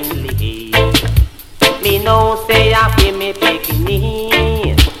family. Me no say I feel me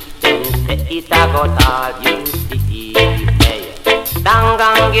bikini, then say it a got all you see. Hey,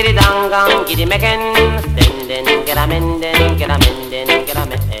 dangang giddy meken, then get a men, get a men.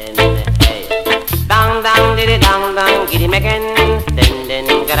 Hey, dang giddy meken, then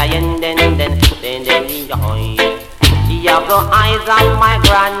get a yen, then joy. She have the eyes of my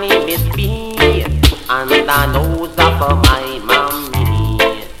granny Miss B, and the nose of my mommy.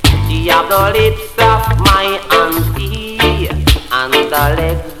 She have the lips of my auntie, and the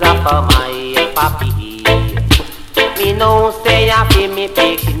legs of my papi. Me no say I feel me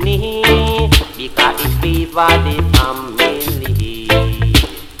bikini, because it favor the family.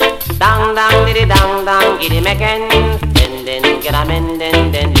 Dang giddy meken, then get a men,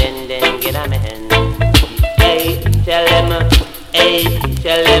 then get a men. Hey, tell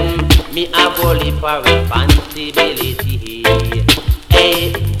them, me a bully for responsibility.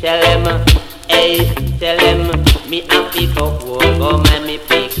 Hey, tell them, me a pick up work, go man me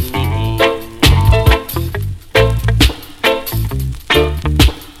pick me.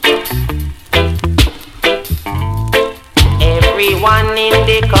 Everyone in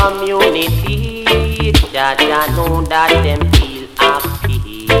the community, that ya know that them feel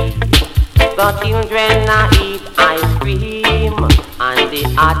happy. The children a eat ice cream, and the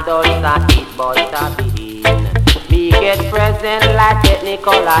adults a eat butter bean. Me get present like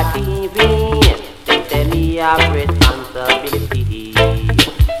Technicolor TV, they say me have responsibility.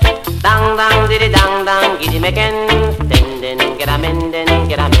 Dang giddy meken, then get a men,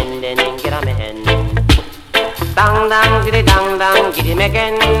 get a men. Dang giddy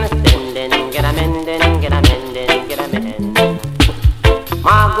meken, then get a men, get a men.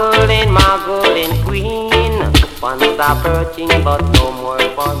 My golden queen, once a virgin but no more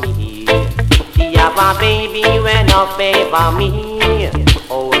for me. She have a baby when no favor me,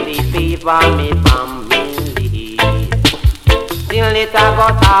 only favor me family. Still it a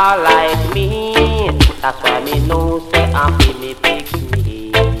got all like me, that's why me know say I feel me pick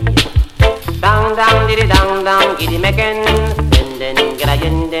me. Dang giddy meken, then get a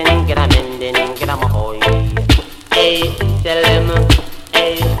yen, get a men, get a mohoy. Hey, tell them,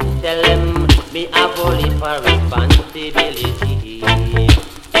 me a bully for responsibility.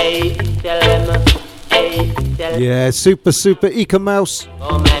 Hey, tell them. Yeah, super Eka Mouse.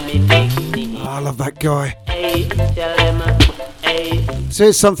 Oh, man, me pick me. Oh, I love that guy. Hey, tell them. So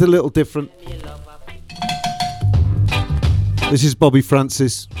here's something a little different. This is Bobby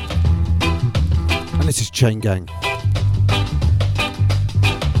Francis. And this is Chain Gang.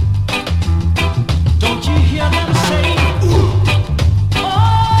 Don't you hear them say, ooh, oh,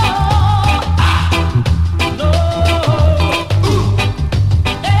 ah, no, ooh,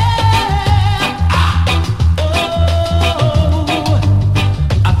 eh, ah,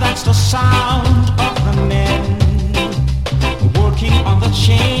 oh, that's the sound of the men working on the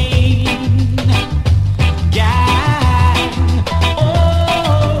chain gang.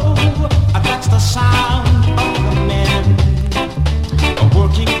 Oh, that's the sound of the men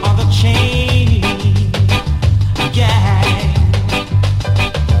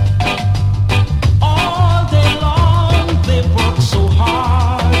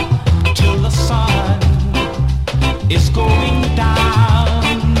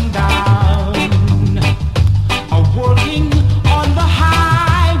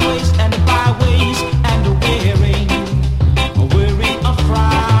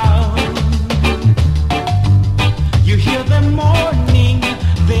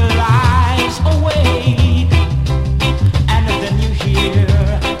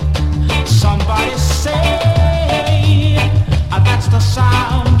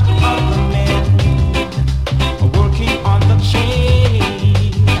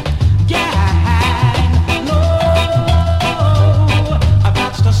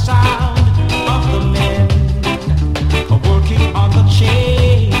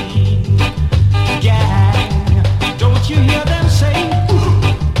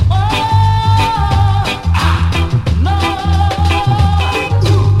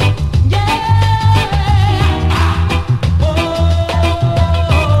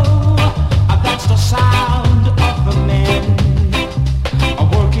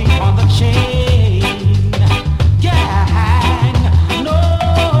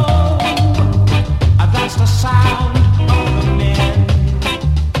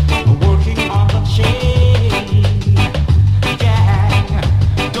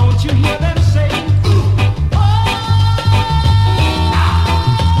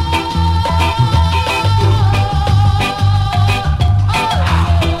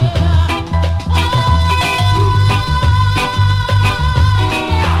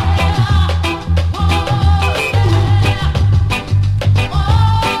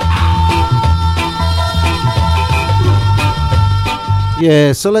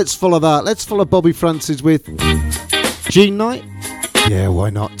Yeah, so let's follow that. Let's follow Bobby Francis with Gene Night. Yeah, why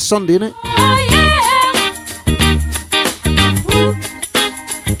not? It's Sunday, innit?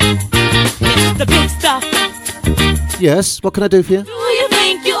 The big stuff. Yes, what can I do for you? Who you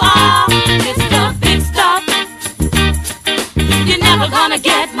think you are? Mr. Big Stuff. You're never gonna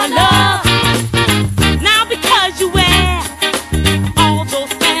get my love. Now because you wear all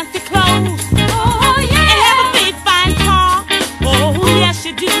those fancy clothes. Oh yeah. And have a big fine car. Oh yes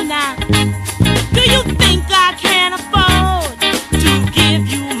you do now. Do you think I can afford to give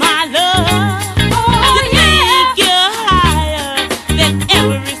you my love? Oh you think you're higher than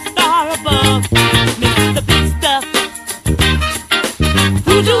every star above? Mr. Big Stuff.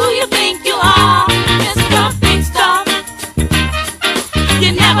 Who do you think you are, Mr. Big Stuff?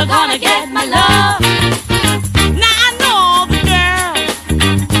 You're never gonna get my love. Now I know all the girls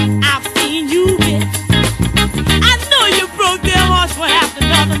I've seen you with. I know you broke their hearts one after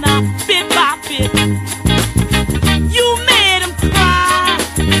another now, bit by bit. You made them cry.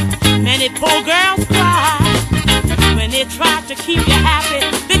 Many poor girls cry. When they try to keep you happy,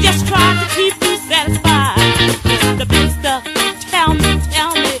 they just try to keep you satisfied. Mr. Big Stuff. Tell me,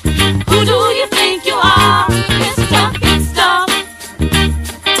 who do you think you are, Mr. Big Stuff?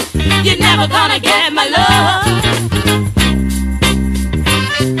 You're never gonna get my love.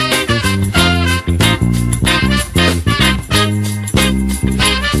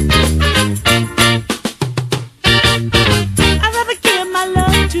 I'd rather give my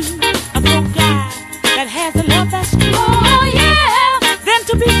love to a broke guy that has a love that's true. Oh yeah, than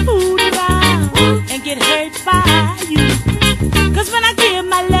to be fooled around and get hurt by you. Cause when I give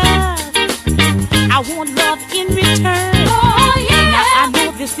my love, I want love in return. Oh yeah. Now I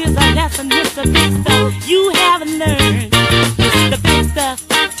know this is a lesson, Mr. Big Stuff, you haven't learned. Mr. Big Stuff,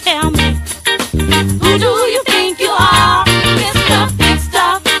 tell me, who do you think you are, Mr. Big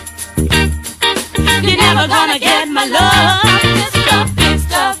Stuff? You're never gonna get my love, Mr. Big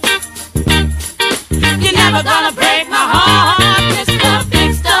Stuff. You're never gonna break my heart, Mr.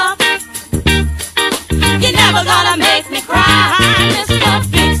 Big Stuff. You're never gonna make me cry, Mr.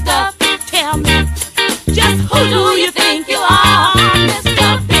 Big Stuff. Tell me, just who do you think you are,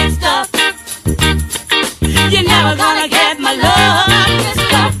 Mr. Big Stuff? You're never gonna get my love,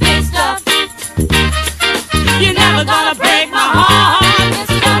 Mr. Big Stuff. You're never gonna break my heart,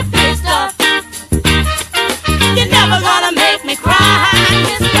 Mr. Big Stuff. You're never gonna make me cry,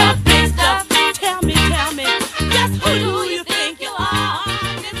 Mr. Big Stuff. Tell me, just who do you think you are,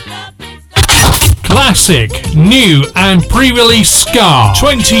 Mr. Big Stuff? Classic, new and pre-release ska.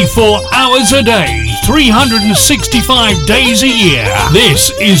 24 hours a day, 365 days a year. This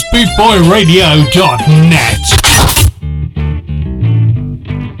is BootboyRadio.net.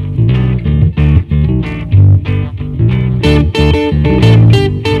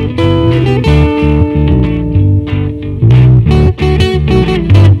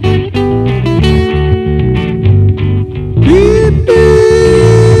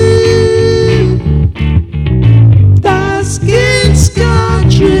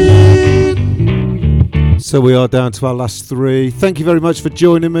 So we are down to our last three. Thank you very much for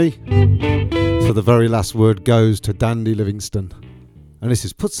joining me. So the very last word goes to Dandy Livingston. And this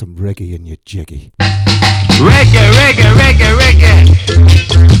is put some reggae in your jiggy. Reggae, reggae, reggae, reggae.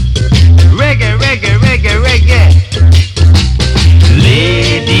 Reggae, reggae, reggae, reggae.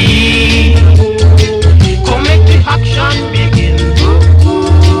 Lady, come make the action begin.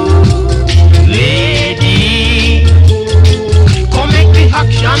 Lady, come make the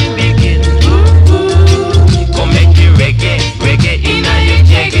action begin. Come make the reggae, reggae inna your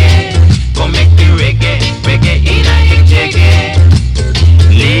jiggy. Come make the reggae, reggae inna your jiggy.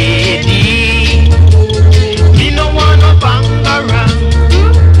 Lady, me no wanna bang around.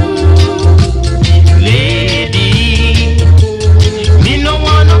 Lady, me no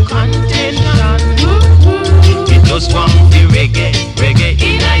wanna contention. Me just want the reggae, reggae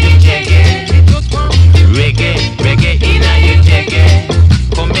inna your jiggy. Me just want reggae, reggae inna your jiggy.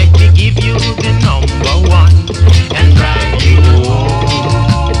 Come make me give you the number one and drive you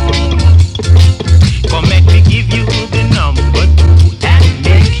home. Come make me give you the number two and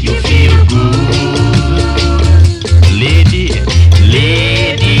make you feel good. Lady,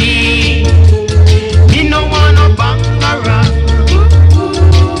 lady, me no wanna bang around.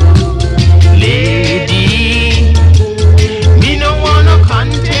 Lady, me no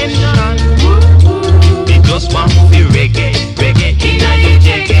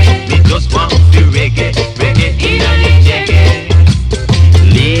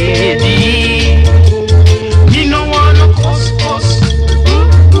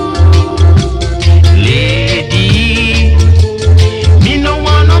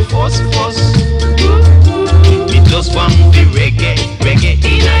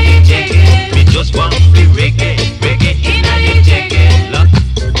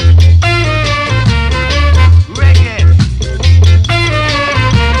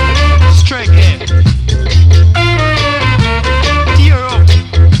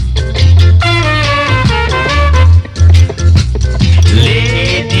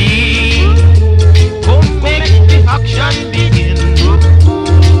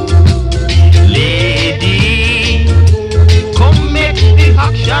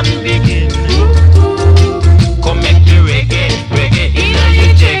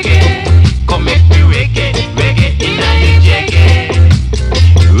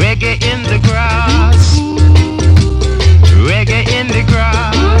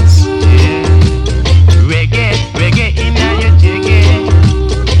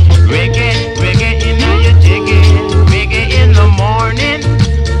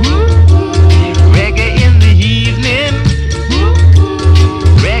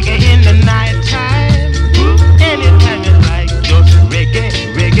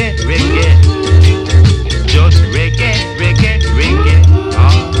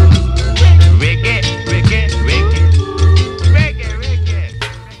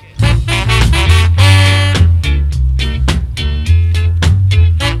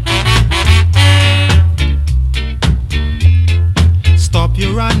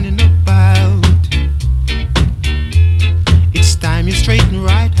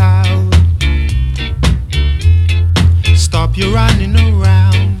out. Stop your running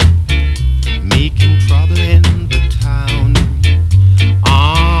around, making trouble in the town.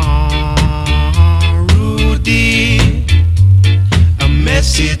 Rudy, a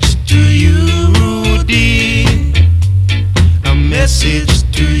message to you, Rudy, a message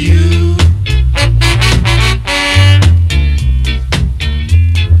to you.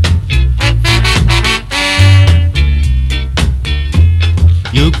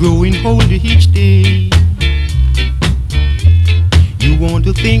 You're growing older each day. You want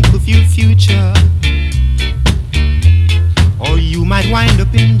to think of your future, or you might wind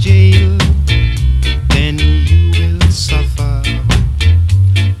up in jail. Then you will suffer.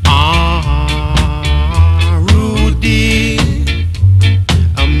 Rudy,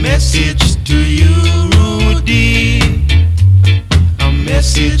 a message to you, Rudy, a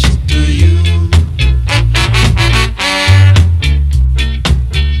message to you.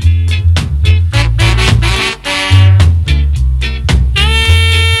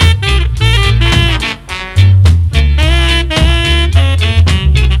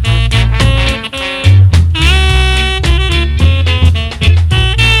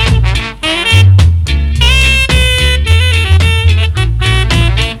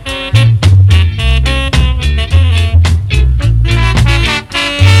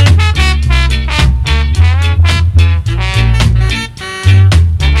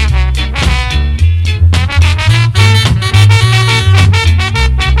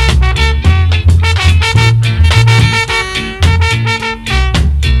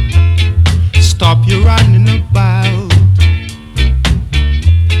 Stop your running about.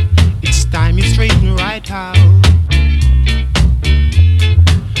 It's time you straighten right out.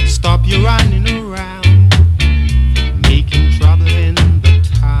 Stop your running around, making trouble in the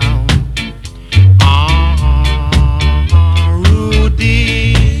town.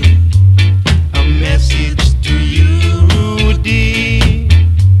 Rudy, a message to you, Rudy,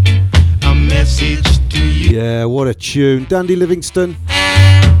 a message to you. Yeah, what a tune. Dandy Livingston.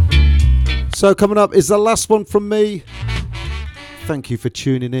 So coming up is the last one from me. Thank you for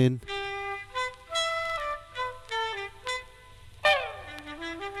tuning in.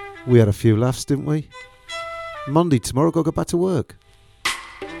 We had a few laughs, didn't we? Monday tomorrow, got to go back to work.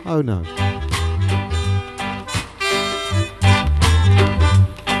 Oh no.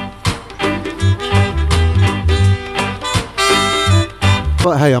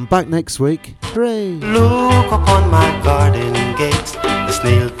 But hey, I'm back next week. Hooray! Look upon my garden gates, the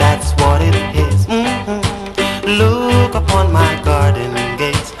snail, that's what it is. Look upon my garden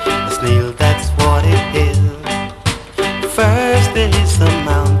gates, the snail, that's what it is. First there is a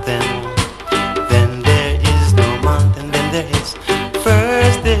mountain, then there is no mountain, then there is.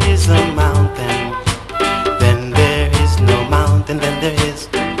 First there is a mountain, then there is no mountain, then there is.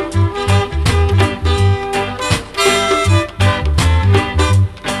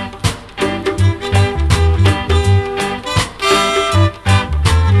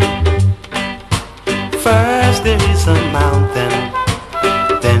 First there is a mountain,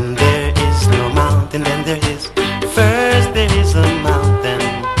 then there is no mountain, then there is. First there is a mountain.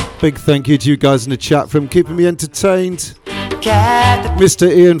 Big thank you to you guys in the chat from keeping me entertained.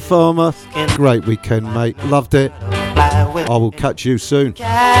 Mr. Ian Farmer, great weekend, mate. Loved it. I will catch you soon.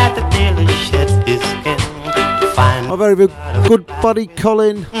 My very good buddy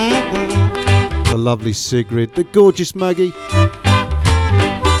Colin, the lovely Sigrid, the gorgeous Maggie,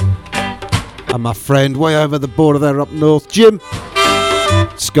 and my friend way over the border there up north, Jim.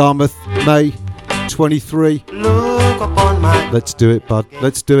 Skarmouth, May 23. Let's do it, bud.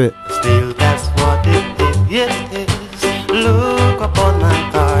 Let's do it. Still, that's what it is. Yes, it is. Look upon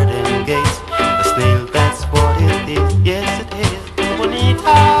my garden gates. The snail, that's what it is. Yes, it is.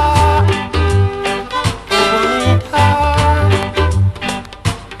 Bonita.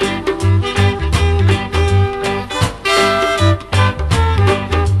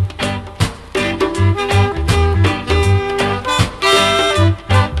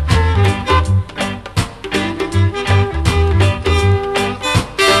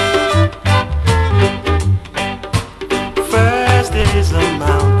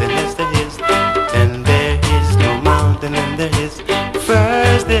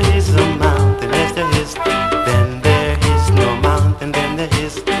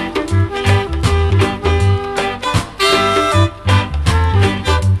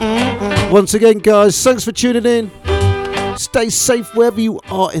 Once again, guys, thanks for tuning in. Stay safe wherever you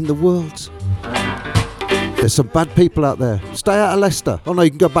are in the world. There's some bad people out there. Stay out of Leicester. Oh no, you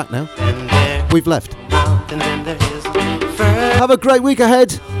can go back now. We've left. Have a great week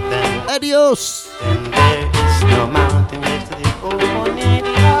ahead. Adios. There is no mountain.